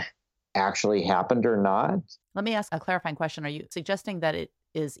incident actually happened or not. Let me ask a clarifying question. Are you suggesting that it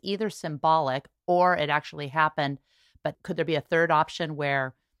is either symbolic or it actually happened, but could there be a third option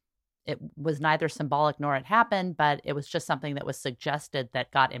where it was neither symbolic nor it happened, but it was just something that was suggested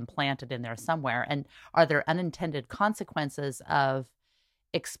that got implanted in there somewhere? And are there unintended consequences of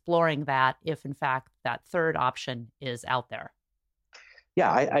exploring that if, in fact, that third option is out there? Yeah,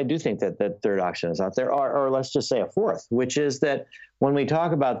 I do think that that third option is out there, or let's just say a fourth, which is that when we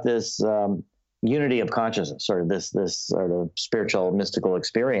talk about this unity of consciousness, or this sort of spiritual mystical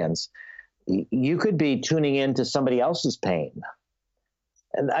experience, you could be tuning into somebody else's pain.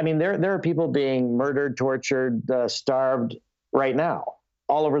 And I mean, there are people being murdered, tortured, starved right now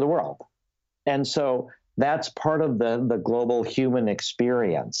all over the world. And so that's part of the global human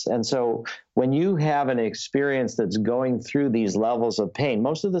experience. And so when you have an experience that's going through these levels of pain,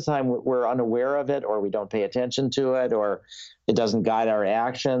 most of the time we're unaware of it, or we don't pay attention to it, or it doesn't guide our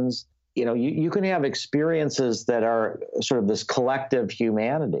actions. You know, you can have experiences that are sort of this collective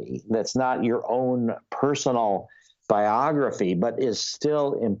humanity that's not your own personal biography, but is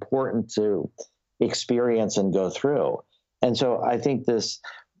still important to experience and go through. And so I think this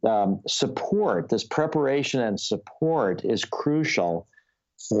support, this preparation and support is crucial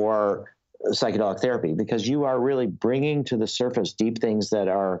for psychedelic therapy, because you are really bringing to the surface deep things that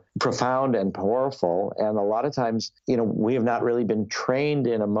are profound and powerful. And a lot of times, you know, we have not really been trained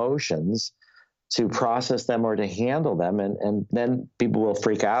in emotions to process them or to handle them. And then people will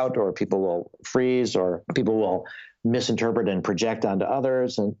freak out, or people will freeze, or people will misinterpret and project onto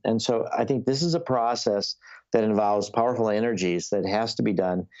others. And so I think this is a process that involves powerful energies that has to be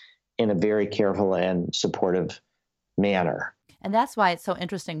done in a very careful and supportive manner. And that's why it's so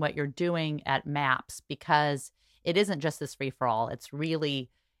interesting what you're doing at MAPS, because it isn't just this free-for-all. It's really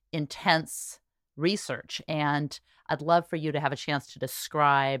intense research. And I'd love for you to have a chance to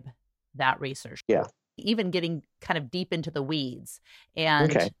describe that research. Yeah. Even getting kind of deep into the weeds,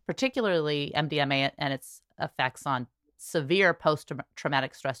 and particularly MDMA and its effects on severe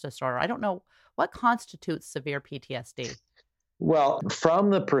post-traumatic stress disorder. I don't know what constitutes severe PTSD. Well,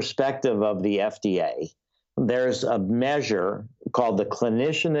 from the perspective of the FDA, there's a measure called the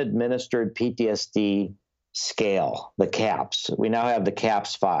Clinician Administered PTSD Scale, the CAPS. We now have the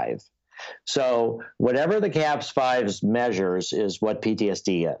CAPS 5. So whatever the CAPS 5 measures is what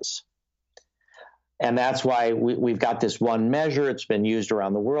PTSD is. And that's why we've got this one measure. It's been used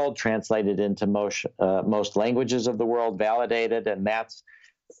around the world, translated into most languages of the world, validated, and that's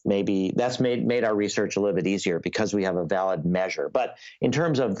made our research a little bit easier because we have a valid measure. But in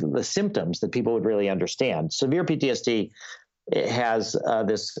terms of the symptoms that people would really understand, severe PTSD has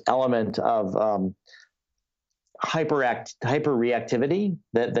this element of hyperreactivity,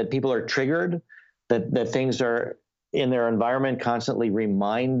 that people are triggered, that things are in their environment constantly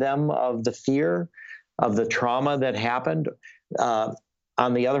remind them of the fear, of the trauma that happened.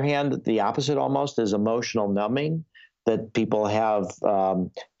 On the other hand, the opposite almost is emotional numbing, that people have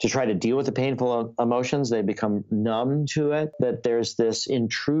to try to deal with the painful emotions. They become numb to it, that there's this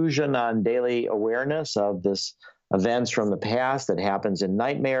intrusion on daily awareness of this events from the past that happens in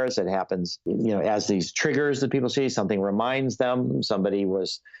nightmares, that happens, as these triggers that people see. Something reminds them somebody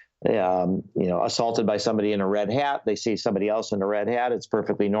was assaulted by somebody in a red hat. They see somebody else in a red hat. It's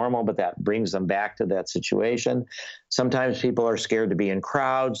perfectly normal, but that brings them back to that situation. Sometimes people are scared to be in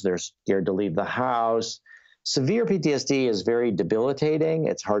crowds. They're scared to leave the house. Severe PTSD is very debilitating.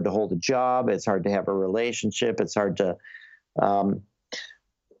 It's hard to hold a job. It's hard to have a relationship. It's hard to,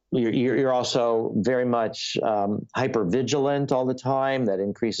 you're also very much hypervigilant all the time. That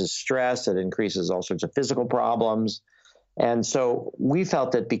increases stress. That increases all sorts of physical problems. And so we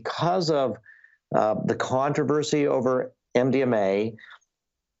felt that because of the controversy over MDMA,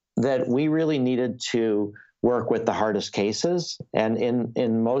 that we really needed to work with the hardest cases. And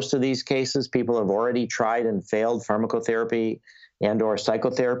in most of these cases, people have already tried and failed pharmacotherapy and or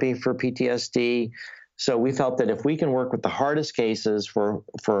psychotherapy for PTSD. So we felt that if we can work with the hardest cases for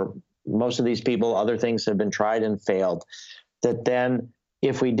most of these people, other things have been tried and failed, that then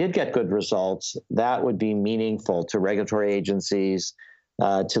if we did get good results, that would be meaningful to regulatory agencies,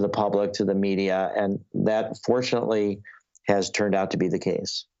 to the public, to the media. And that fortunately has turned out to be the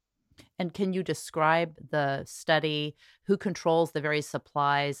case. And can you describe the study, who controls the various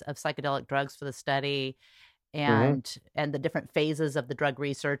supplies of psychedelic drugs for the study, and the different phases of the drug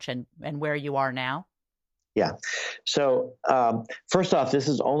research and where you are now? Yeah. So first off, this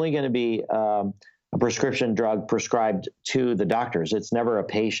is only going to be a prescription drug prescribed to the doctors. It's never a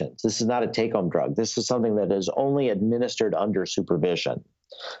patient. This is not a take-home drug. This is something that is only administered under supervision.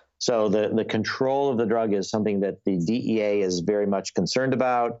 So the control of the drug is something that the DEA is very much concerned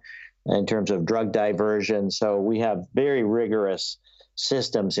about in terms of drug diversion. So we have very rigorous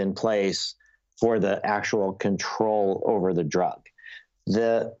systems in place for the actual control over the drug.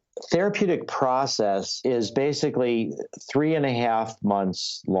 The therapeutic process is basically 3.5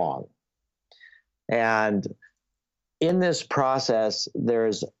 months long. And in this process,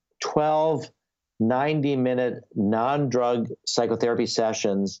 there's 12 90-minute non-drug psychotherapy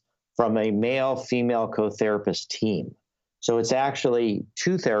sessions from a male-female co-therapist team. So it's actually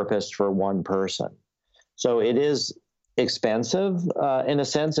 2 therapists for 1 person. So it is expensive in a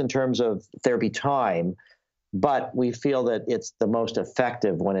sense in terms of therapy time, but we feel that it's the most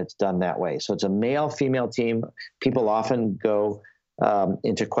effective when it's done that way. So it's a male-female team. People often go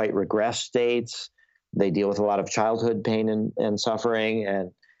into quite regressed states. They deal with a lot of childhood pain and suffering.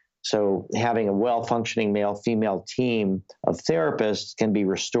 And so having a well-functioning male-female team of therapists can be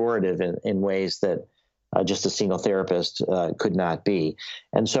restorative in ways that just a single therapist could not be.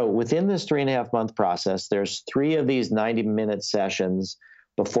 And so within this 3.5-month process, there's 3 of these 90-minute sessions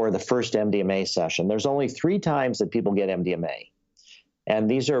before the first MDMA session. There's only 3 times that people get MDMA. And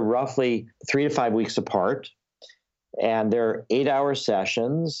these are roughly 3 to 5 weeks apart. And they're 8-hour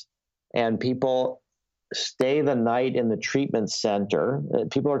sessions. And people stay the night in the treatment center.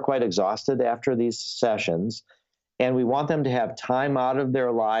 People are quite exhausted after these sessions. And we want them to have time out of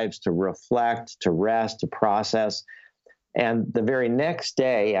their lives to reflect, to rest, to process. And the very next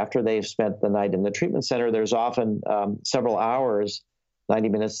day, after they've spent the night in the treatment center, there's often several hours, 90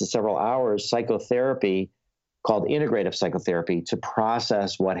 minutes to several hours, psychotherapy called integrative psychotherapy to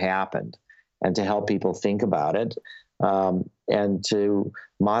process what happened and to help people think about it and to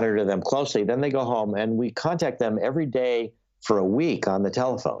monitor them closely. Then they go home and we contact them every day for a week on the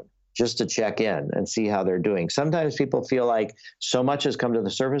telephone, just to check in and see how they're doing. Sometimes people feel like so much has come to the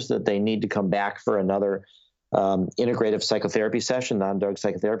surface that they need to come back for another integrative psychotherapy session, non-drug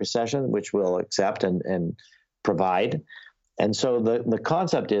psychotherapy session, which we'll accept and provide. And so the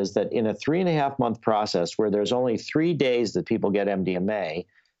concept is that in a 3.5-month process where there's only 3 days that people get MDMA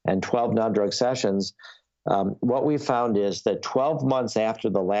and 12 non-drug sessions, what we found is that 12 months after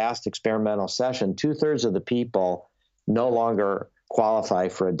the last experimental session, 2/3 of the people no longer qualify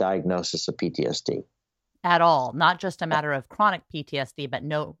for a diagnosis of PTSD. At all, not just a matter of chronic PTSD, but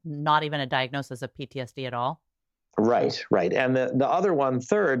not even a diagnosis of PTSD at all? Right. And the other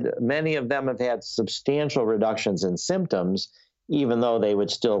 1/3, many of them have had substantial reductions in symptoms, even though they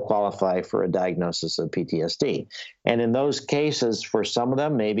would still qualify for a diagnosis of PTSD. And in those cases, for some of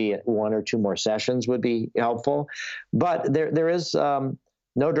them, maybe 1 or 2 more sessions would be helpful. But there is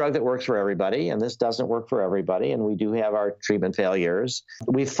no drug that works for everybody, and this doesn't work for everybody, and we do have our treatment failures.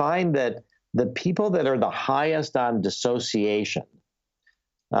 We find that the people that are the highest on dissociation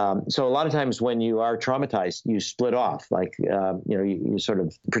So a lot of times when you are traumatized, you split off, like, you sort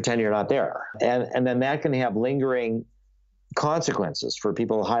of pretend you're not there. And then that can have lingering consequences for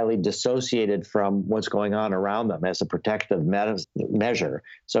people highly dissociated from what's going on around them as a protective measure.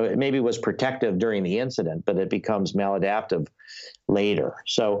 So it maybe was protective during the incident, but it becomes maladaptive later.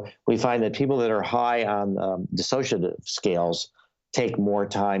 So we find that people that are high on dissociative scales take more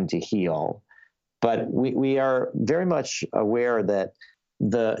time to heal. But we are very much aware that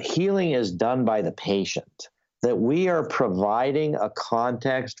the healing is done by the patient, that we are providing a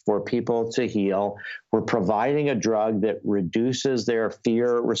context for people to heal. We're providing a drug that reduces their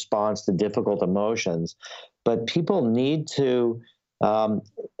fear response to difficult emotions. But people need to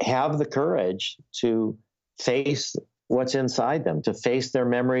have the courage to face what's inside them, to face their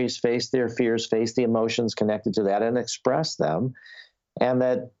memories, face their fears, face the emotions connected to that, and express them. And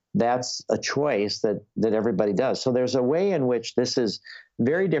that's a choice that everybody does. So there's a way in which this is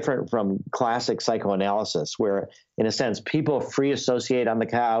very different from classic psychoanalysis, where, in a sense, people free associate on the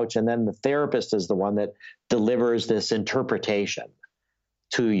couch, and then the therapist is the one that delivers this interpretation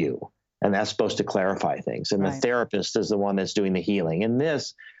to you. And that's supposed to clarify things. And right. The therapist is the one that's doing the healing. In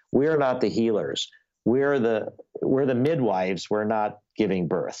this, we're not the healers. We're the midwives. We're not giving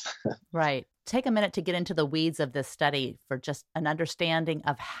birth. Right. Take a minute to get into the weeds of this study for just an understanding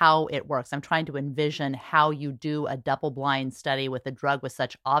of how it works. I'm trying to envision how you do a double-blind study with a drug with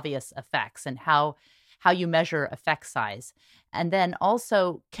such obvious effects, and how you measure effect size. And then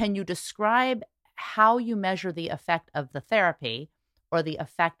also, can you describe how you measure the effect of the therapy or the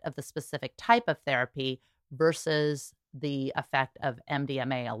effect of the specific type of therapy versus the effect of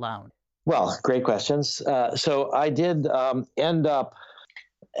MDMA alone? Well, great questions. So I did end up,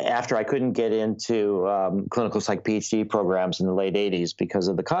 after I couldn't get into clinical psych PhD programs in the late 80s because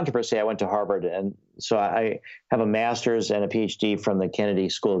of the controversy, I went to Harvard. And so I have a master's and a PhD from the Kennedy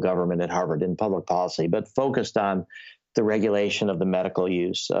School of Government at Harvard in public policy, but focused on the regulation of the medical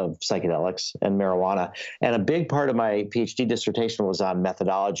use of psychedelics and marijuana. And a big part of my PhD dissertation was on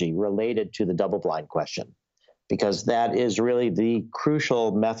methodology related to the double-blind question, because that is really the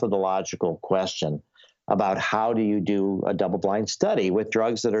crucial methodological question about how do you do a double-blind study with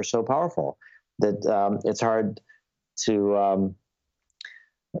drugs that are so powerful that it's hard to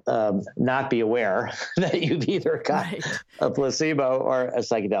not be aware that you've either got a placebo or a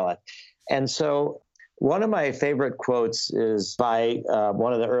psychedelic. And so one of my favorite quotes is by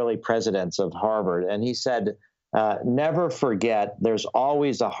one of the early presidents of Harvard, and he said, never forget, there's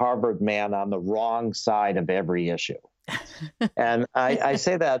always a Harvard man on the wrong side of every issue. And I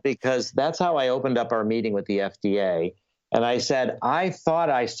say that because that's how I opened up our meeting with the FDA. And I said, I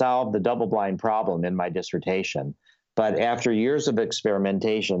thought I solved the double-blind problem in my dissertation, but after years of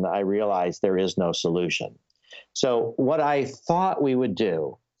experimentation, I realized there is no solution. So what I thought we would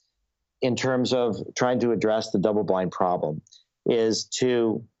do in terms of trying to address the double-blind problem is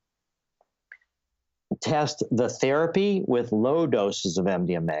to test the therapy with low doses of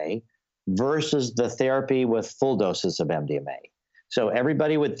MDMA versus the therapy with full doses of MDMA. So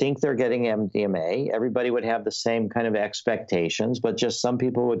everybody would think they're getting MDMA. Everybody would have the same kind of expectations, but just some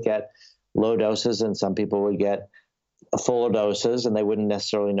people would get low doses and some people would get full doses, and they wouldn't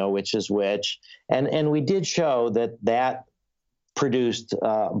necessarily know which is which. And we did show that produced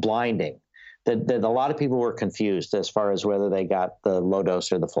blinding, that a lot of people were confused as far as whether they got the low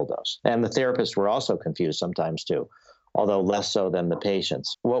dose or the full dose. And the therapists were also confused sometimes too, although less so than the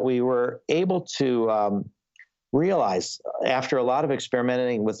patients. What we were able to realize after a lot of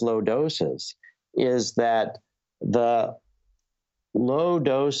experimenting with low doses is that the low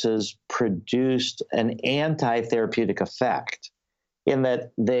doses produced an anti-therapeutic effect in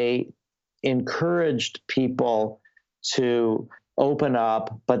that they encouraged people to open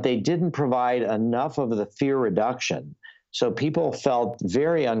up, but they didn't provide enough of the fear reduction. So people felt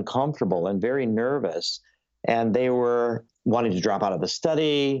very uncomfortable and very nervous, and they were wanting to drop out of the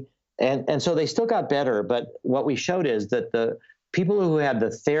study. And so they still got better. But what we showed is that the people who had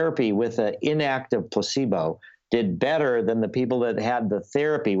the therapy with an inactive placebo did better than the people that had the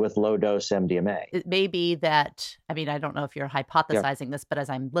therapy with low-dose MDMA. It may be that, I mean, I don't know if you're hypothesizing this, but as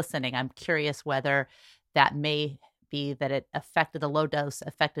I'm listening, I'm curious whether that may be that it affected the low dose,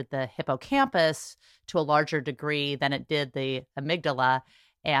 affected the hippocampus to a larger degree than it did the amygdala,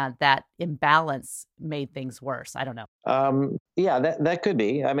 and that imbalance made things worse. I don't know. Yeah, that could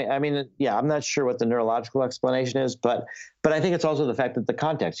be. I mean, I'm not sure what the neurological explanation is, but I think it's also the fact that the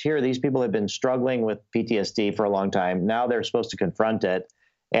context here, these people have been struggling with PTSD for a long time. Now they're supposed to confront it,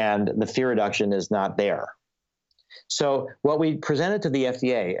 and the fear reduction is not there. So what we presented to the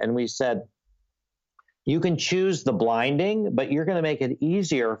FDA, and we said, you can choose the blinding, but you're going to make it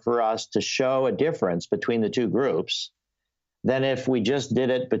easier for us to show a difference between the two groups than if we just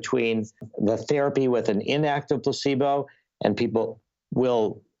did it between the therapy with an inactive placebo, and people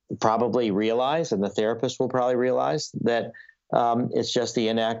will probably realize, and the therapist will probably realize that it's just the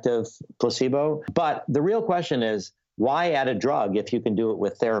inactive placebo. But the real question is, why add a drug if you can do it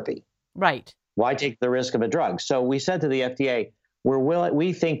with therapy? Right. Why take the risk of a drug? So we said to the FDA,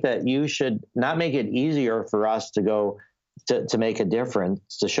 we think that you should not make it easier for us to go to make a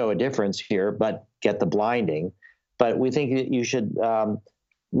difference, to show a difference here, but get the blinding. But we think that you should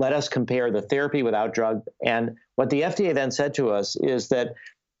let us compare the therapy without drug. And what the FDA then said to us is that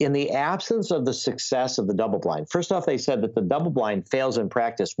in the absence of the success of the double blind, first off, they said that the double blind fails in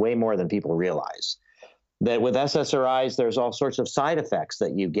practice way more than people realize. That with SSRIs, there's all sorts of side effects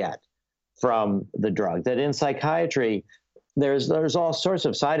that you get from the drug. That in psychiatry, there's all sorts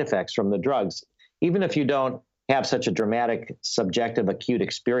of side effects from the drugs, even if you don't have such a dramatic, subjective, acute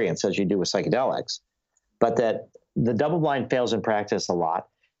experience as you do with psychedelics. But that the double blind fails in practice a lot.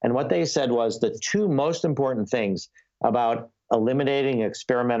 And what they said was the two most important things about eliminating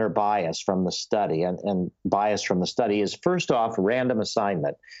experimenter bias from the study and bias from the study is, first off, random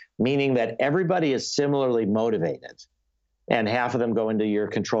assignment, meaning that everybody is similarly motivated. And half of them go into your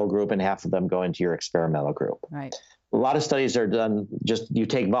control group and half of them go into your experimental group. Right. A lot of studies are done, just you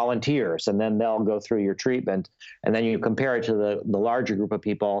take volunteers and then they'll go through your treatment and then you compare it to the larger group of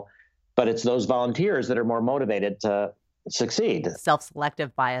people, but it's those volunteers that are more motivated to succeed.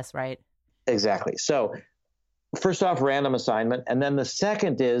 Self-selective bias, right? Exactly. So first off, random assignment. And then the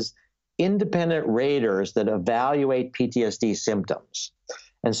second is independent raters that evaluate PTSD symptoms.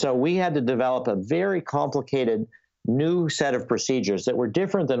 And so we had to develop a very complicated new set of procedures that were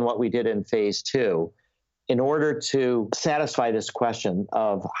different than what we did in phase 2 in order to satisfy this question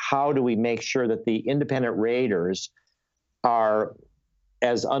of how do we make sure that the independent raters are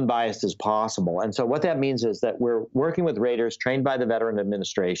as unbiased as possible. And so what that means is that we're working with raters trained by the Veteran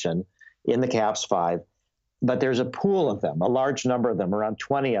Administration in the CAPS-5, but there's a pool of them, a large number of them, around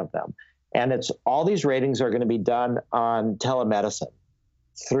 20 of them. And it's all these ratings are going to be done on telemedicine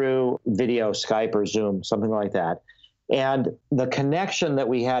through video, Skype or Zoom, something like that. And the connection that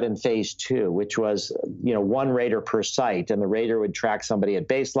we had in phase 2, which was, one rater per site, and the rater would track somebody at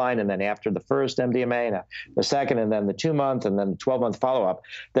baseline, and then after the first MDMA, and the second, and then the 2-month, and then the 12-month follow-up,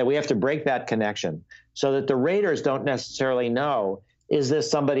 that we have to break that connection so that the raters don't necessarily know, is this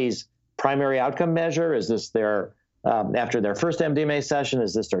somebody's primary outcome measure? Is this their, after their first MDMA session,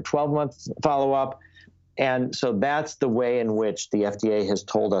 is this their 12-month follow-up? And so that's the way in which the FDA has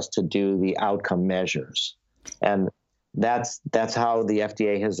told us to do the outcome measures. And that's how the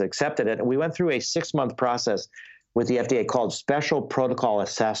FDA has accepted it. And we went through a 6-month process with the FDA called Special Protocol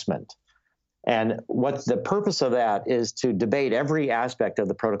Assessment. And what the purpose of that is to debate every aspect of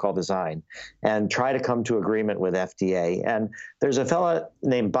the protocol design and try to come to agreement with FDA. And there's a fellow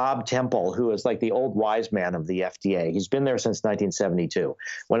named Bob Temple, who is like the old wise man of the FDA. He's been there since 1972.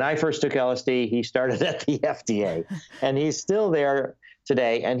 When I first took LSD, he started at the FDA, and he's still there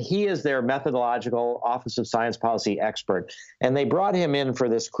today, and he is their methodological Office of Science Policy expert. And they brought him in for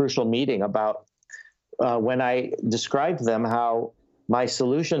this crucial meeting about when I described to them how my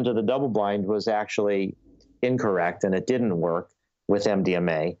solution to the double blind was actually incorrect and it didn't work with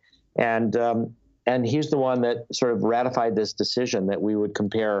MDMA. And he's the one that sort of ratified this decision that we would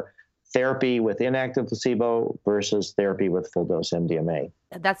compare therapy with inactive placebo versus therapy with full dose MDMA.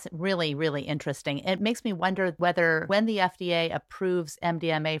 That's really, really interesting. It makes me wonder whether when the FDA approves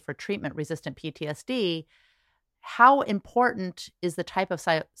MDMA for treatment-resistant PTSD, how important is the type of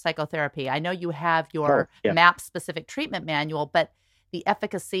psychotherapy? I know you have your MAP-specific treatment manual, but the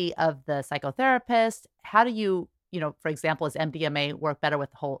efficacy of the psychotherapist, how do you, for example, does MDMA work better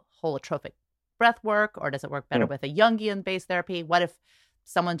with holotropic breath work, or does it work better with a Jungian-based therapy? What if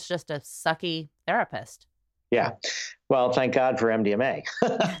someone's just a sucky therapist? Yeah. Well, thank God for MDMA.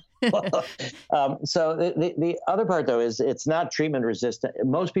 So the other part, though, is it's not treatment resistant.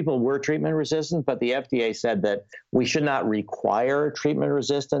 Most people were treatment resistant, but the FDA said that we should not require treatment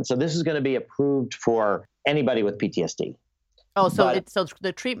resistance. So this is going to be approved for anybody with PTSD. Oh, so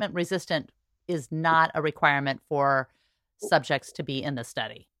the treatment resistant is not a requirement for subjects to be in the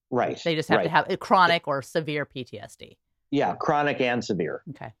study. Right. They just have to have a chronic or severe PTSD. Yeah, chronic and severe.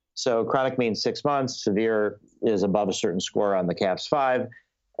 Okay. So chronic means 6 months, severe is above a certain score on the CAPS-5,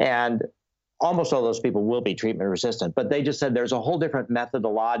 and almost all those people will be treatment resistant. But they just said there's a whole different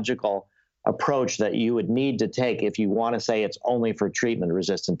methodological approach that you would need to take if you want to say it's only for treatment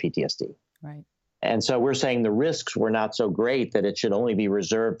resistant PTSD. Right. And so we're saying the risks were not so great that it should only be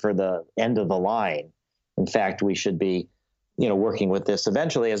reserved for the end of the line. In fact, we should be, working with this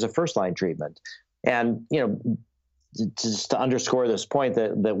eventually as a first-line treatment. And, just to underscore this point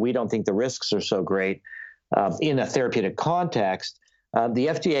that we don't think the risks are so great in a therapeutic context, the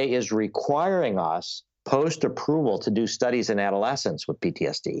FDA is requiring us post-approval to do studies in adolescents with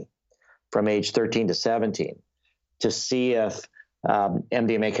PTSD from age 13 to 17 to see if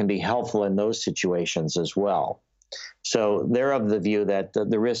MDMA can be helpful in those situations as well. So they're of the view that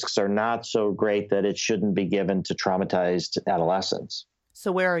the risks are not so great that it shouldn't be given to traumatized adolescents.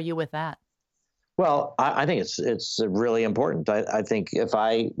 So where are you with that? Well, I think it's really important. I think if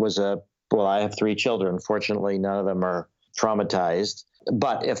I was I have 3 children. Fortunately, none of them are traumatized.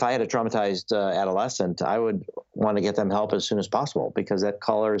 But if I had a traumatized adolescent, I would want to get them help as soon as possible because that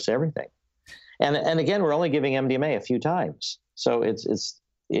colors everything. And again, we're only giving MDMA a few times. So it's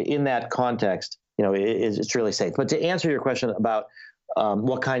in that context, it's really safe. But to answer your question about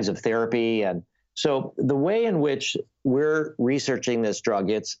what kinds of therapy, and so the way in which we're researching this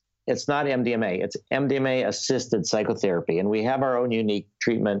drug, it's not MDMA, it's MDMA-assisted psychotherapy, and we have our own unique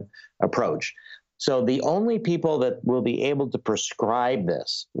treatment approach. So the only people that will be able to prescribe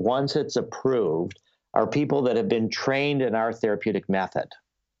this once it's approved are people that have been trained in our therapeutic method.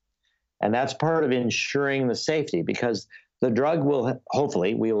 And that's part of ensuring the safety because the drug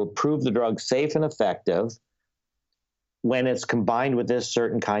we will prove the drug safe and effective when it's combined with this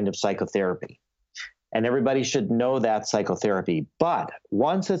certain kind of psychotherapy. And everybody should know that psychotherapy. But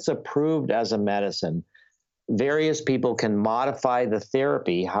once it's approved as a medicine, various people can modify the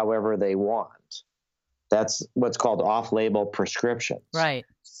therapy however they want. That's what's called off-label prescriptions. Right.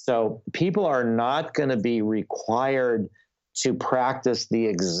 So people are not going to be required to practice the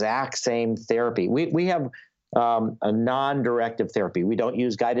exact same therapy. We have a non-directive therapy. We don't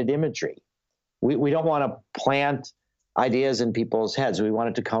use guided imagery. We don't want to plant ideas in people's heads. We want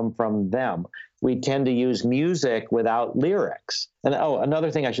it to come from them. We tend to use music without lyrics. And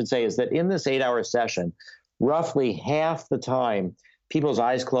another thing I should say is that in this 8-hour session, roughly half the time, people's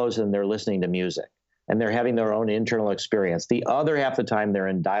eyes close and they're listening to music and they're having their own internal experience. The other half the time, they're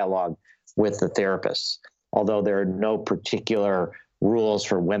in dialogue with the therapists, although there are no particular rules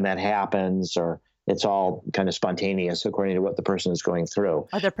for when that happens, or it's all kind of spontaneous according to what the person is going through.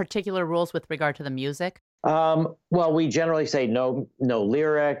 Are there particular rules with regard to the music? Well, we generally say no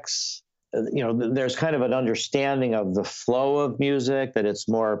lyrics. There's kind of an understanding of the flow of music, that it's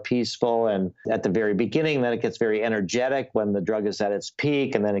more peaceful. And at the very beginning, then it gets very energetic when the drug is at its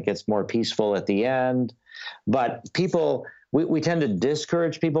peak, and then it gets more peaceful at the end. But we tend to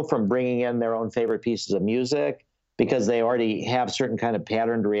discourage people from bringing in their own favorite pieces of music because they already have certain kind of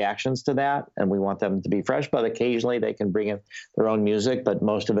patterned reactions to that, and we want them to be fresh. But occasionally they can bring in their own music, but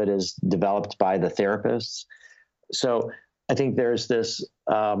most of it is developed by the therapists. So I think there's this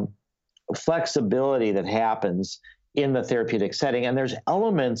flexibility that happens in the therapeutic setting, and there's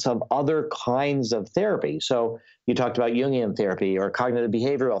elements of other kinds of therapy. So you talked about Jungian therapy or cognitive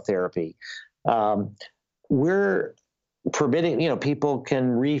behavioral therapy. We're permitting, people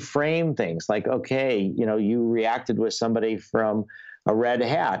can reframe things like, okay, you reacted with somebody from a red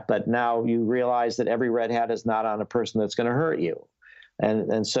hat, but now you realize that every red hat is not on a person that's going to hurt you.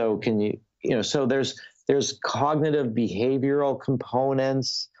 And so so there's cognitive behavioral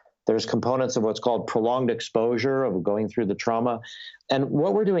components. There's components of what's called prolonged exposure, of going through the trauma. And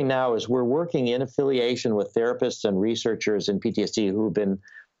what we're doing now is we're working in affiliation with therapists and researchers in PTSD who've been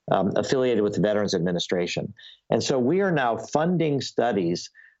affiliated with the Veterans Administration. And so we are now funding studies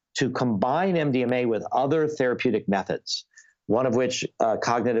to combine MDMA with other therapeutic methods, one of which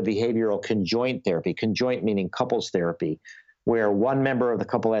cognitive behavioral conjoint therapy, conjoint meaning couples therapy, where one member of the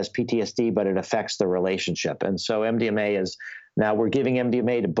couple has PTSD, but it affects the relationship. And so we're giving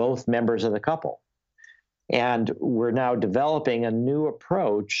MDMA to both members of the couple. And we're now developing a new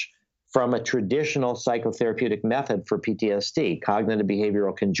approach from a traditional psychotherapeutic method for PTSD, cognitive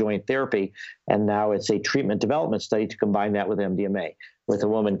behavioral conjoint therapy. And now it's a treatment development study to combine that with MDMA, with a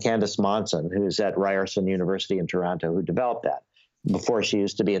woman, Candace Monson, who's at Ryerson University in Toronto, who developed that. Before, she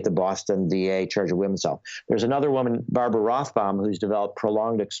used to be at the Boston VA Charge of Women's Health. There's another woman, Barbara Rothbaum, who's developed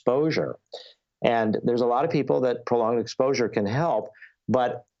prolonged exposure. And there's a lot of people that prolonged exposure can help,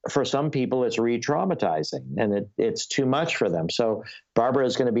 but for some people it's re-traumatizing and it's too much for them. So Barbara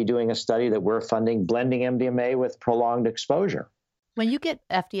is going to be doing a study that we're funding, blending MDMA with prolonged exposure. When you get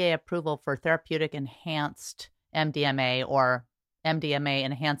FDA approval for therapeutic enhanced MDMA or MDMA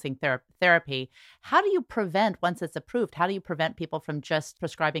enhancing therapy, how do you prevent, once it's approved, how do you prevent people from just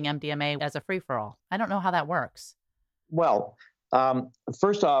prescribing MDMA as a free-for-all? I don't know how that works. Well,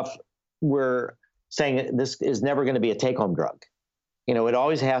 first off, we're saying this is never going to be a take-home drug. It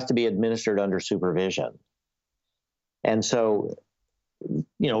always has to be administered under supervision. And so,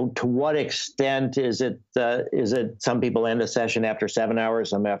 to what extent is it some people end a session after 7 hours,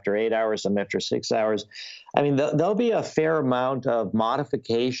 some after 8 hours, some after 6 hours? I mean, there'll be a fair amount of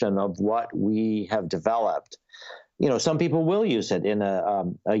modification of what we have developed. Some people will use it in a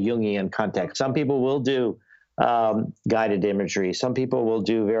Jungian context. Some people will do guided imagery. Some people will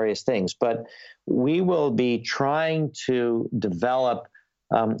do various things, but we will be trying to develop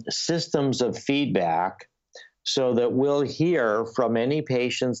systems of feedback so that we'll hear from any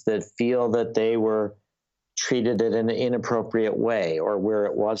patients that feel that they were treated in an inappropriate way or where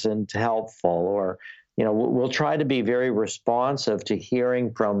it wasn't helpful, or, we'll try to be very responsive to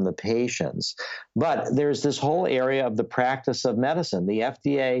hearing from the patients. But there's this whole area of the practice of medicine. The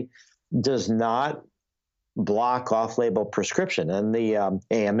FDA does not block off-label prescription, and the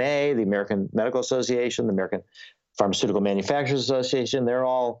AMA, the American Medical Association, the American Pharmaceutical Manufacturers Association, they're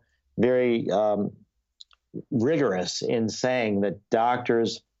all very rigorous in saying that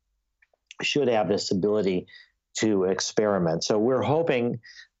doctors should have this ability to experiment. So we're hoping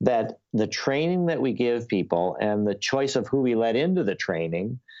that the training that we give people and the choice of who we let into the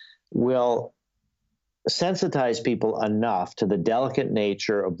training will sensitize people enough to the delicate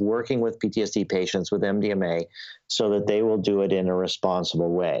nature of working with PTSD patients with MDMA so that they will do it in a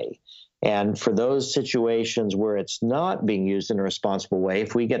responsible way. And for those situations where it's not being used in a responsible way,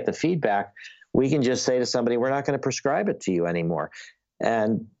 if we get the feedback, we can just say to somebody, we're not going to prescribe it to you anymore.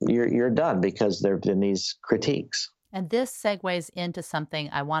 And you're done, because there have been these critiques. And this segues into something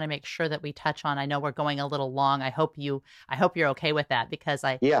I want to make sure that we touch on. I know we're going a little long. I hope you're okay with that, because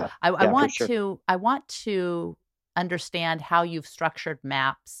I want to understand how you've structured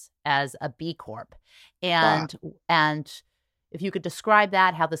MAPS as a B Corp, and if you could describe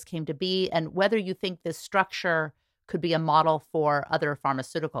that, how this came to be, and whether you think this structure could be a model for other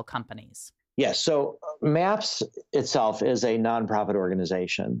pharmaceutical companies. Yes. So MAPS itself is a nonprofit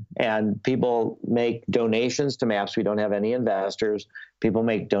organization, and people make donations to MAPS. We don't have any investors. People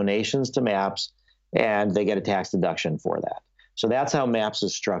make donations to MAPS, and they get a tax deduction for that. So that's how MAPS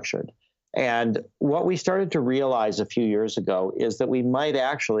is structured. And what we started to realize a few years ago is that we might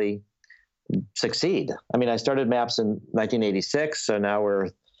actually succeed. I mean, I started MAPS in 1986, so now we're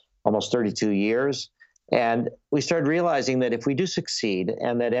almost 32 years. And we started realizing that if we do succeed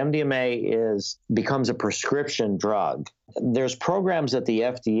and that MDMA becomes a prescription drug, there's programs that the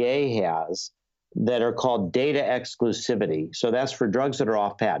FDA has that are called data exclusivity. So that's for drugs that are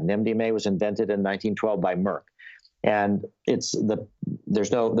off patent. MDMA was invented in 1912 by Merck, and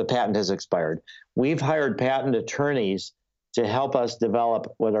the patent has expired. We've hired patent attorneys to help us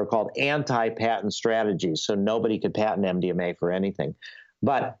develop what are called anti-patent strategies, so nobody could patent MDMA for anything.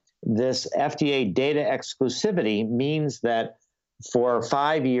 But this FDA data exclusivity means that for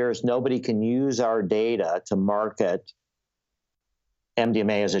 5 years, nobody can use our data to market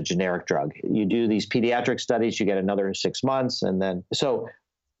MDMA as a generic drug. You do these pediatric studies, you get another 6 months, and then so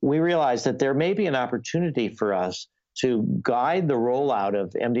we realized that there may be an opportunity for us to guide the rollout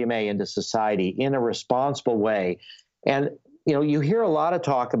of MDMA into society in a responsible way. And you hear a lot of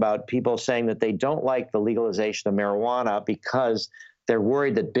talk about people saying that they don't like the legalization of marijuana because they're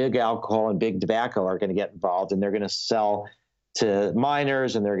worried that big alcohol and big tobacco are going to get involved, and they're going to sell to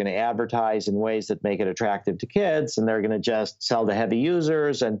minors, and they're going to advertise in ways that make it attractive to kids, and they're going to just sell to heavy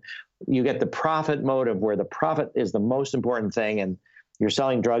users. And you get the profit motive, where the profit is the most important thing, and you're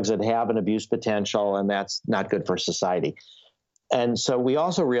selling drugs that have an abuse potential, and that's not good for society. And so we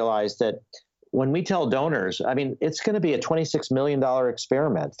also realized that when we tell donors, I mean, it's going to be a $26 million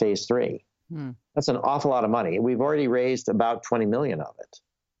experiment, phase 3. That's an awful lot of money. We've already raised about 20 million of it.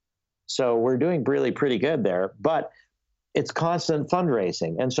 So we're doing really pretty good there, but it's constant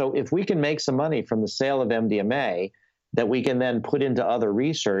fundraising. And so if we can make some money from the sale of MDMA that we can then put into other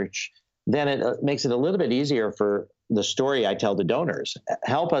research, then it makes it a little bit easier for the story I tell to donors.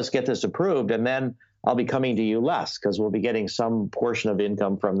 Help us get this approved, and then I'll be coming to you less, because we'll be getting some portion of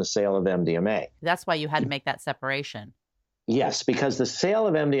income from the sale of MDMA. That's why you had to make that separation. Yes, because the sale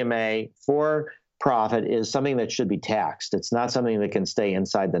of MDMA for profit is something that should be taxed. It's not something that can stay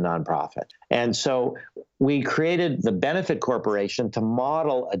inside the nonprofit. And so we created the benefit corporation to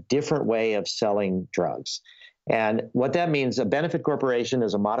model a different way of selling drugs. And what that means, a benefit corporation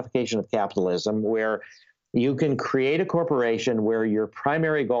is a modification of capitalism, where you can create a corporation where your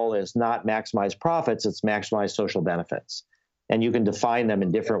primary goal is not maximize profits, it's maximize social benefits. And you can define them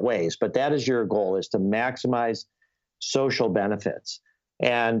in different ways, but that is your goal, is to maximize social benefits.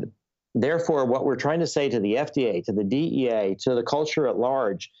 And therefore, what we're trying to say to the FDA, to the DEA, to the culture at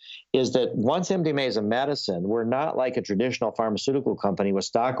large, is that once MDMA is a medicine, we're not like a traditional pharmaceutical company with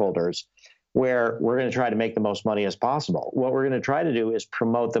stockholders where we're going to try to make the most money as possible. What we're going to try to do is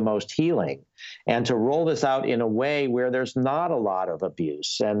promote the most healing and to roll this out in a way where there's not a lot of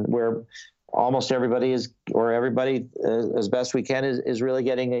abuse and where almost everybody is, or everybody as best we can, is really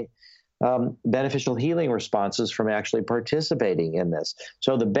getting beneficial healing responses from actually participating in this.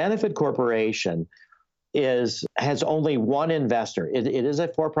 So the benefit corporation has only one investor. It is a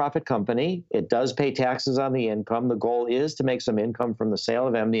for-profit company. It does pay taxes on the income. The goal is to make some income from the sale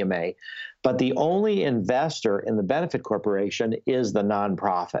of MDMA, but the only investor in the benefit corporation is the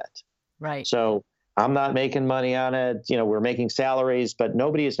nonprofit. Right. So I'm not making money on it. We're making salaries, but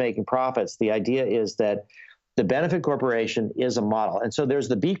nobody is making profits. The idea is that the benefit corporation is a model. And so there's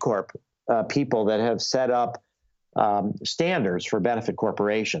the B Corp people that have set up standards for benefit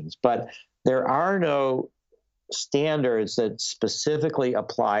corporations, but there are no standards that specifically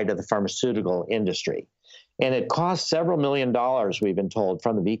apply to the pharmaceutical industry. And it costs several $1 million, we've been told,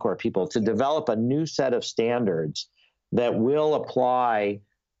 from the B Corp people to develop a new set of standards that will apply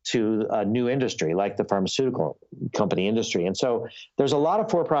to a new industry like the pharmaceutical company industry. And so there's a lot of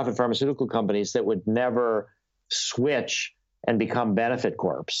for-profit pharmaceutical companies that would never switch and become benefit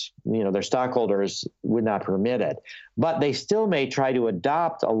corps. Their stockholders would not permit it, but they still may try to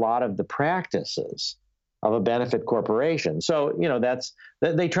adopt a lot of the practices of a benefit corporation. So,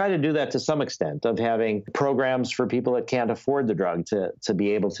 they try to do that to some extent, of having programs for people that can't afford the drug to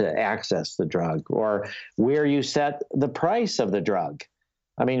be able to access the drug, or where you set the price of the drug.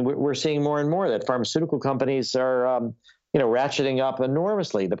 I mean, we're seeing more and more that pharmaceutical companies are, ratcheting up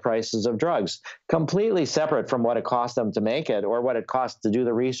enormously the prices of drugs, completely separate from what it costs them to make it or what it costs to do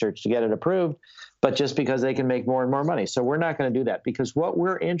the research to get it approved, but just because they can make more and more money. So we're not going to do that, because what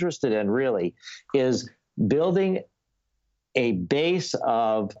we're interested in really is building a base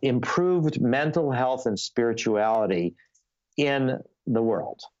of improved mental health and spirituality in the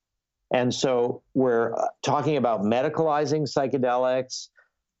world. And so we're talking about medicalizing psychedelics,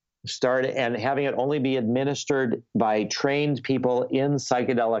 and having it only be administered by trained people in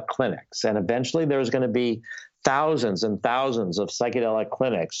psychedelic clinics. And eventually there's going to be thousands and thousands of psychedelic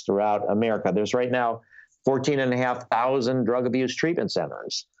clinics throughout America. There's right now 14,500 drug abuse treatment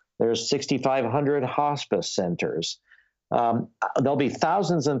centers. There's 6,500 hospice centers. There'll be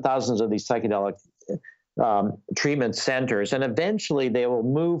thousands and thousands of these psychedelic treatment centers. And eventually they will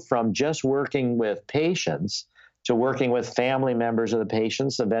move from just working with patients to working with family members of the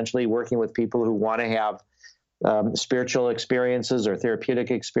patients, eventually working with people who want to have spiritual experiences or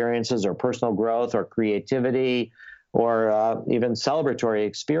therapeutic experiences or personal growth or creativity or even celebratory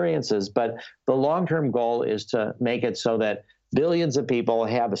experiences. But the long-term goal is to make it so that billions of people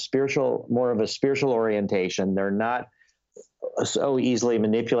have more of a spiritual orientation. They're not so easily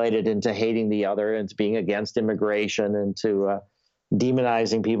manipulated into hating the other, into being against immigration, into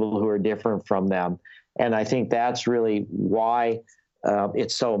demonizing people who are different from them. And I think that's really why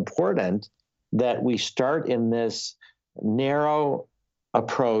it's so important that we start in this narrow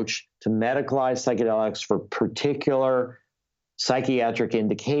approach to medicalize psychedelics for particular psychiatric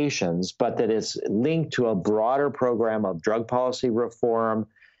indications, but that it's linked to a broader program of drug policy reform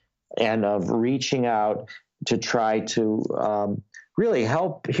and of reaching out to try to really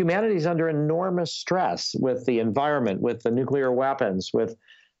help. Humanity's under enormous stress with the environment, with the nuclear weapons, with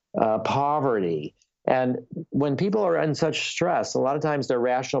poverty. And when people are in such stress, a lot of times their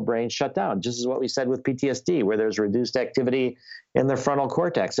rational brains shut down, just as what we said with PTSD, where there's reduced activity in the frontal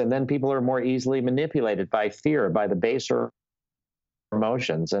cortex. And then people are more easily manipulated by fear, by the baser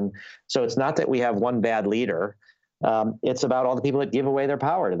emotions. And so it's not that we have one bad leader. It's about all the people that give away their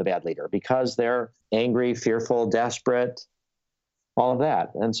power to the bad leader because they're angry, fearful, desperate, all of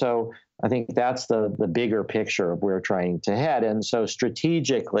that. And so I think that's the bigger picture of where we're trying to head. And so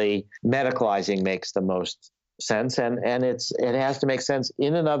strategically, medicalizing makes the most sense. And it has to make sense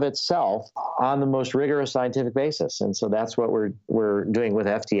in and of itself on the most rigorous scientific basis. And so that's what we're doing with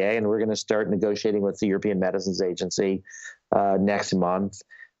FDA. And we're going to start negotiating with the European Medicines Agency next month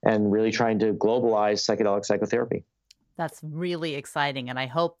and really trying to globalize psychedelic psychotherapy. That's really exciting. And I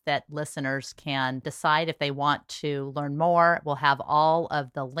hope that listeners can decide if they want to learn more. We'll have all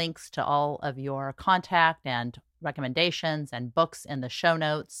of the links to all of your contact and recommendations and books in the show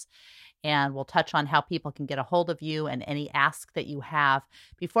notes. And we'll touch on how people can get a hold of you and any ask that you have.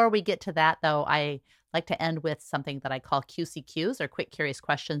 Before we get to that, though, I like to end with something that I call QCQs, or quick curious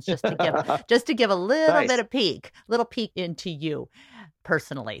questions, just to give a little Nice. bit of peek into you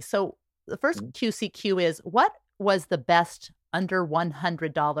personally. So the first QCQ is, what was the best under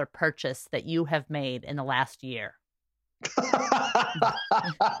 $100 purchase that you have made in the last year?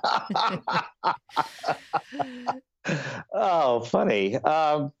 Oh, funny.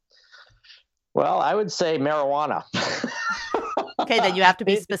 Well, I would say marijuana. Okay, then you have to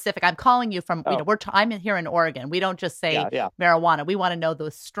be specific. I'm calling you from, Oh, I'm here in Oregon. We don't just say yeah. marijuana. We want to know the Uh,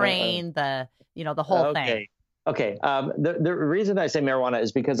 uh, strain, the whole thing. okay. Okay. The reason I say marijuana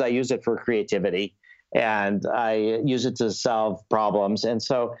is because I use it for creativity and I use it to solve problems. And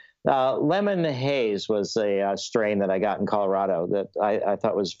so lemon haze was a strain that I got in Colorado that I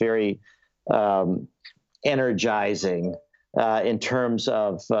thought was very um, energizing in terms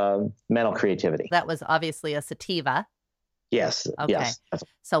of mental creativity. That was obviously a sativa. Yes. Okay. Yes.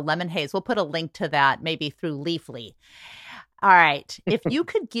 So lemon haze. We'll put a link to that maybe through Leafly. All right. If you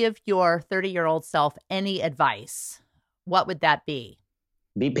could give your 30-year-old self any advice, what would that be?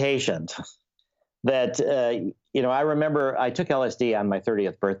 Be patient. That, I remember I took LSD on my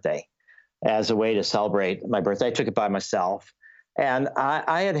 30th birthday as a way to celebrate my birthday. I took it by myself. And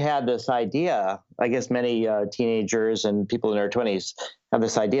I had this idea, I guess many teenagers and people in their 20s have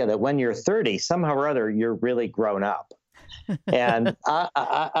this idea that when you're 30, somehow or other, you're really grown up. And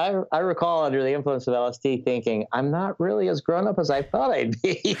I recall under the influence of LSD thinking, I'm not really as grown up as I thought I'd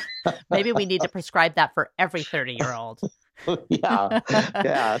be. Maybe we need to prescribe that for every 30-year-old. Yeah,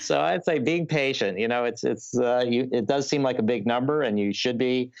 yeah. So I'd say being patient. It does seem like a big number, and you should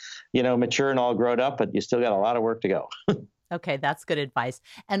be, mature and all grown up, but you still got a lot of work to go. Okay, that's good advice.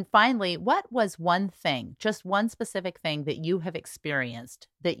 And finally, what was one thing, just one specific thing that you have experienced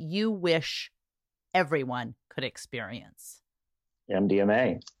that you wish everyone could experience?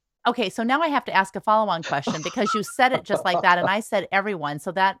 MDMA. Okay, so now I have to ask a follow-on question because you said it just like that, and I said everyone.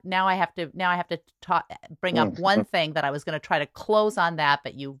 So that now I have to bring up one thing that I was going to try to close on that,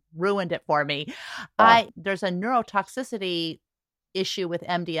 but you ruined it for me. There's a neurotoxicity issue with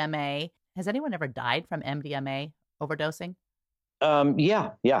MDMA. Has anyone ever died from MDMA overdosing?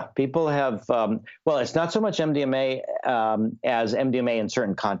 Yeah. People have, well, it's not so much MDMA as MDMA in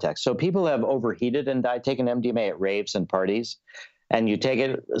certain contexts. So people have overheated and died taking MDMA at raves and parties. And you take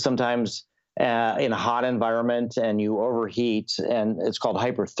it sometimes in a hot environment and you overheat, and it's called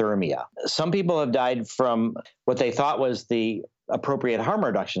hyperthermia. Some people have died from what they thought was the appropriate harm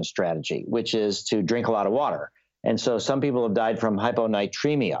reduction strategy, which is to drink a lot of water. And so some people have died from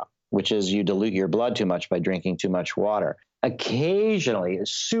hyponatremia, which is you dilute your blood too much by drinking too much water. Occasionally,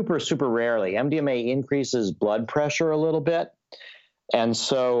 super, super rarely, MDMA increases blood pressure a little bit. And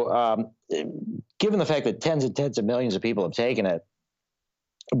so given the fact that tens and tens of millions of people have taken it,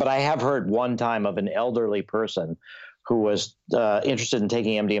 but I have heard one time of an elderly person who was interested in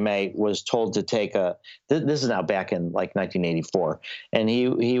taking MDMA was told to take this is now back in like 1984, and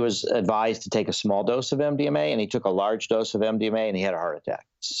he was advised to take a small dose of MDMA, and he took a large dose of MDMA, and he had a heart attack.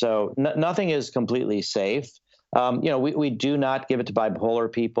 So nothing is completely safe. We do not give it to bipolar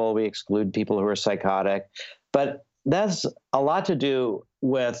people. We exclude people who are psychotic, but that's a lot to do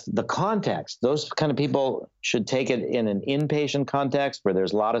with the context. Those kind of people should take it in an inpatient context where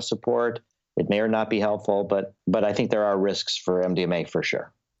there's a lot of support. It may or not be helpful, but I think there are risks for MDMA for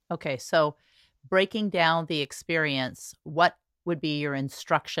sure. Okay, so breaking down the experience, what would be your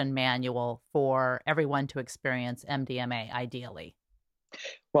instruction manual for everyone to experience MDMA ideally?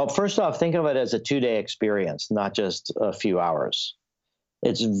 Well, first off, think of it as a 2-day experience, not just a few hours.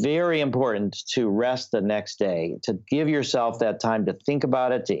 It's very important to rest the next day, to give yourself that time to think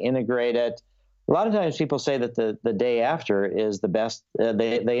about it, to integrate it. A lot of times people say that the day after is the best.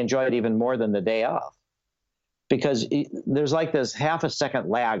 They enjoy it even more than the day off, because there's like this half a second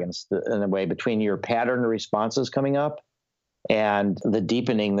lag in a way between your pattern responses coming up and the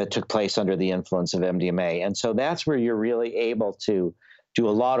deepening that took place under the influence of MDMA. And so that's where you're really able to do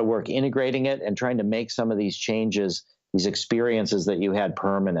a lot of work integrating it and trying to make some of these changes, these experiences that you had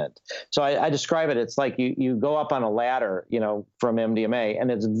permanent. So I describe it, it's like you go up on a ladder, from MDMA, and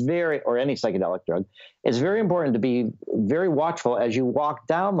it's or any psychedelic drug, it's very important to be very watchful as you walk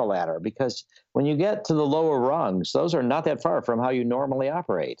down the ladder, because when you get to the lower rungs, those are not that far from how you normally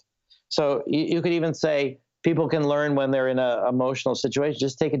operate. So you could even say people can learn when they're in an emotional situation,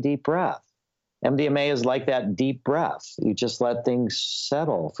 just take a deep breath. MDMA is like that deep breath. You just let things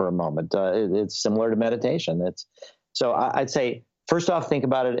settle for a moment. It's similar to meditation. So I'd say, first off, think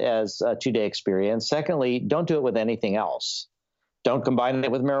about it as a 2-day experience. Secondly, don't do it with anything else. Don't combine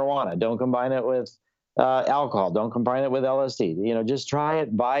it with marijuana. Don't combine it with alcohol. Don't combine it with LSD. Just try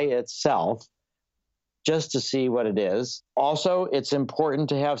it by itself just to see what it is. Also, it's important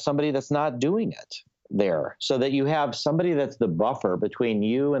to have somebody that's not doing it there, so that you have somebody that's the buffer between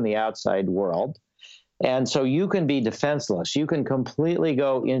you and the outside world. And so you can be defenseless. You can completely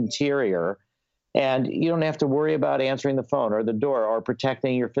go interior, and you don't have to worry about answering the phone or the door or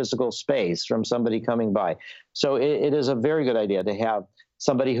protecting your physical space from somebody coming by. So it is a very good idea to have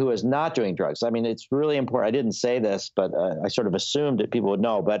somebody who is not doing drugs. I mean, it's really important. I didn't say this, but I sort of assumed that people would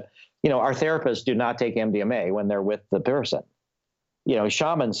know. But, our therapists do not take MDMA when they're with the person.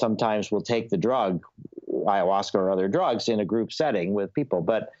 Shamans sometimes will take the drug, ayahuasca or other drugs, in a group setting with people.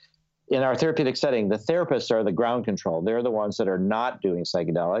 But in our therapeutic setting, the therapists are the ground control. They're the ones that are not doing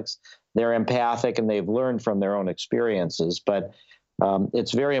psychedelics. They're empathic and they've learned from their own experiences. But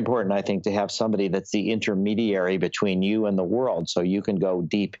it's very important, I think, to have somebody that's the intermediary between you and the world, so you can go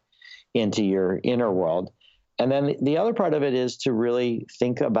deep into your inner world. And then the other part of it is to really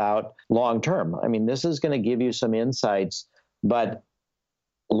think about long-term. I mean, this is going to give you some insights, but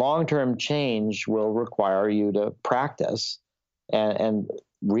long-term change will require you to practice and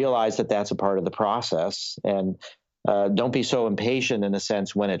realize that that's a part of the process. And don't be so impatient, in a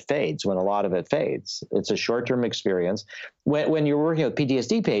sense, when it fades, when a lot of it fades. It's a short-term experience. When you're working with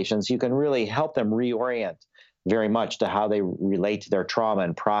PTSD patients, you can really help them reorient very much to how they relate to their trauma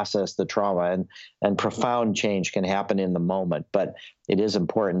and process the trauma. And profound change can happen in the moment. But it is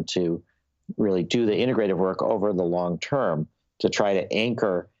important to really do the integrative work over the long term to try to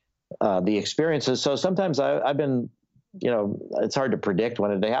anchor the experiences. So sometimes I've been, it's hard to predict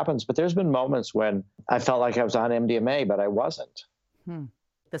when it happens, but there's been moments when I felt like I was on MDMA, but I wasn't.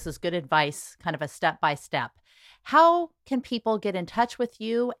 This is good advice, kind of a step-by-step. How can people get in touch with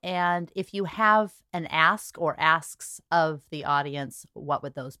you? And if you have an ask or asks of the audience, what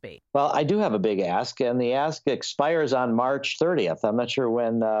would those be? Well, I do have a big ask, and the ask expires on March 30th. I'm not sure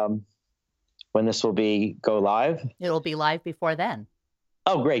when this will go live. It'll be live before then.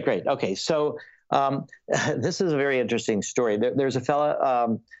 Oh, great. Okay. So this is a very interesting story. There's a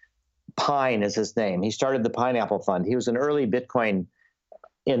fella, Pine is his name. He started the Pineapple Fund. He was an early Bitcoin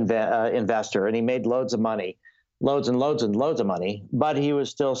investor, and he made loads of money, loads and loads of money, but he was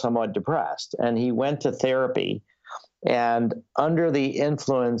still somewhat depressed. And he went to therapy, and under the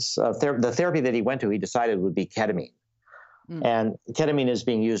influence of the therapy that he went to, he decided would be ketamine. And ketamine is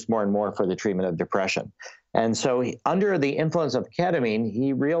being used more and more for the treatment of depression. And so under the influence of ketamine,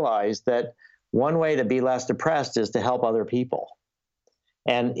 he realized that one way to be less depressed is to help other people.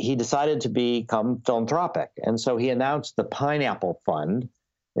 And he decided to become philanthropic. And so he announced the Pineapple Fund.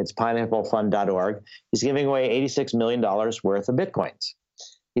 It's pineapplefund.org. He's giving away $86 million worth of Bitcoins.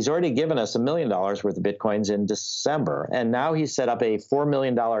 He's already given us $1 million worth of Bitcoins in December. And now he's set up a $4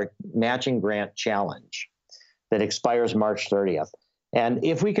 million matching grant challenge that expires March 30th. And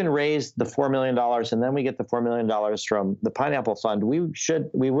if we can raise the $4 million and then we get the $4 million from the Pineapple Fund,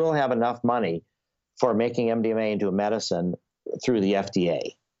 we will have enough money for making MDMA into a medicine through the FDA.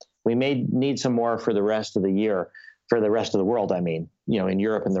 We may need some more for the rest of the year, for the rest of the world, in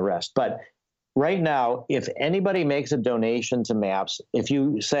Europe and the rest. But right now, if anybody makes a donation to MAPS, if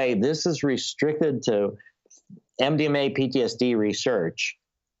you say this is restricted to MDMA PTSD research,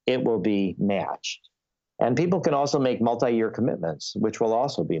 it will be matched. And people can also make multi-year commitments, which will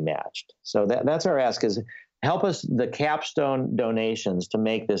also be matched. So that's our ask, is help us, the capstone donations, to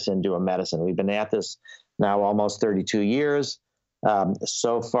make this into a medicine. We've been at this now almost 32 years.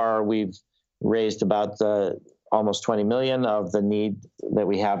 So far, we've raised about almost 20 million of the need that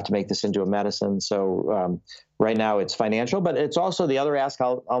we have to make this into a medicine. So right now it's financial, but it's also the other ask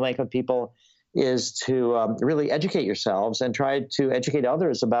I'll make of people is to really educate yourselves and try to educate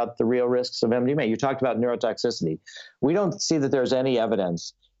others about the real risks of MDMA. You talked about neurotoxicity. We don't see that there's any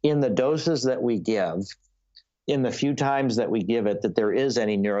evidence in the doses that we give, in the few times that we give it, that there is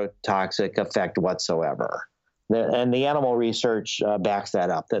any neurotoxic effect whatsoever. And the animal research backs that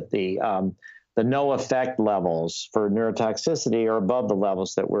up, that the no effect levels for neurotoxicity are above the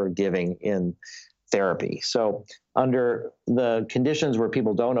levels that we're giving in therapy. So under the conditions where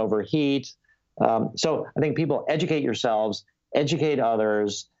people don't overheat, so I think people educate yourselves, educate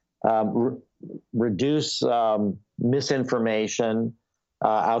others, reduce misinformation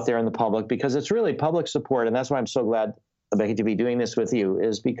out there in the public, because it's really public support. And that's why I'm so glad, Becky, to be doing this with you,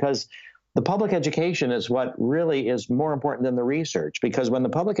 is because the public education is what really is more important than the research. Because when the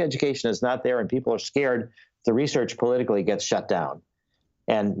public education is not there and people are scared, the research politically gets shut down.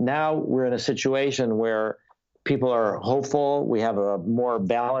 And now we're in a situation where people are hopeful. We have a more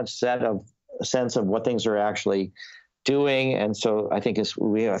balanced sense of what things are actually doing. And so I think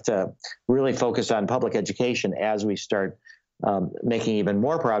we have to really focus on public education as we start making even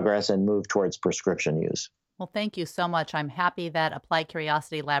more progress and move towards prescription use. Well, thank you so much. I'm happy that Applied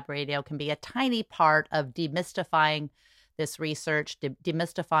Curiosity Lab Radio can be a tiny part of demystifying this research,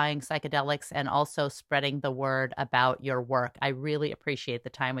 demystifying psychedelics, and also spreading the word about your work. I really appreciate the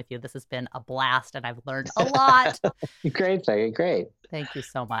time with you. This has been a blast, and I've learned a lot. Great, Peggy. Great. Thank you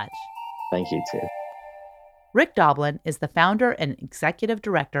so much. Thank you, too. Rick Doblin is the founder and executive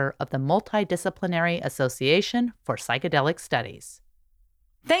director of the Multidisciplinary Association for Psychedelic Studies.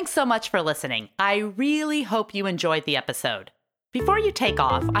 Thanks so much for listening. I really hope you enjoyed the episode. Before you take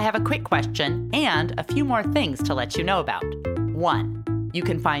off, I have a quick question and a few more things to let you know about. 1. You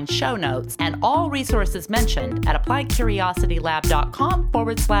can find show notes and all resources mentioned at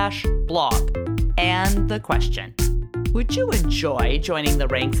appliedcuriositylab.com/blog. And the question: would you enjoy joining the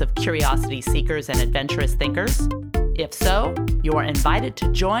ranks of curiosity seekers and adventurous thinkers? If so, you are invited to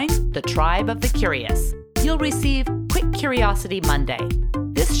join the Tribe of the Curious. You'll receive Quick Curiosity Monday.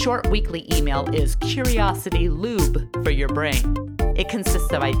 This short weekly email is curiosity lube for your brain. It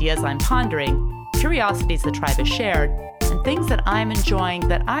consists of ideas I'm pondering, curiosities the tribe has shared, and things that I'm enjoying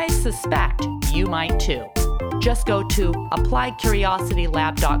that I suspect you might too. Just go to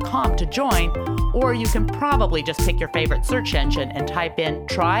appliedcuriositylab.com to join, or you can probably just pick your favorite search engine and type in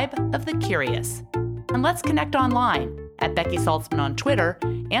Tribe of the Curious. And let's connect online at Becky Saltzman on Twitter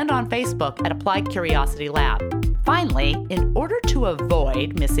and on Facebook at Applied Curiosity Lab. Finally, in order to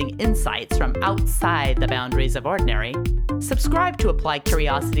avoid missing insights from outside the boundaries of ordinary, subscribe to Applied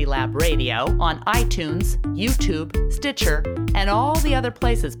Curiosity Lab Radio on iTunes, YouTube, Stitcher, and all the other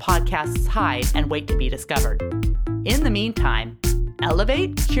places podcasts hide and wait to be discovered. In the meantime,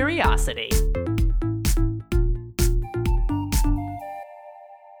 elevate curiosity.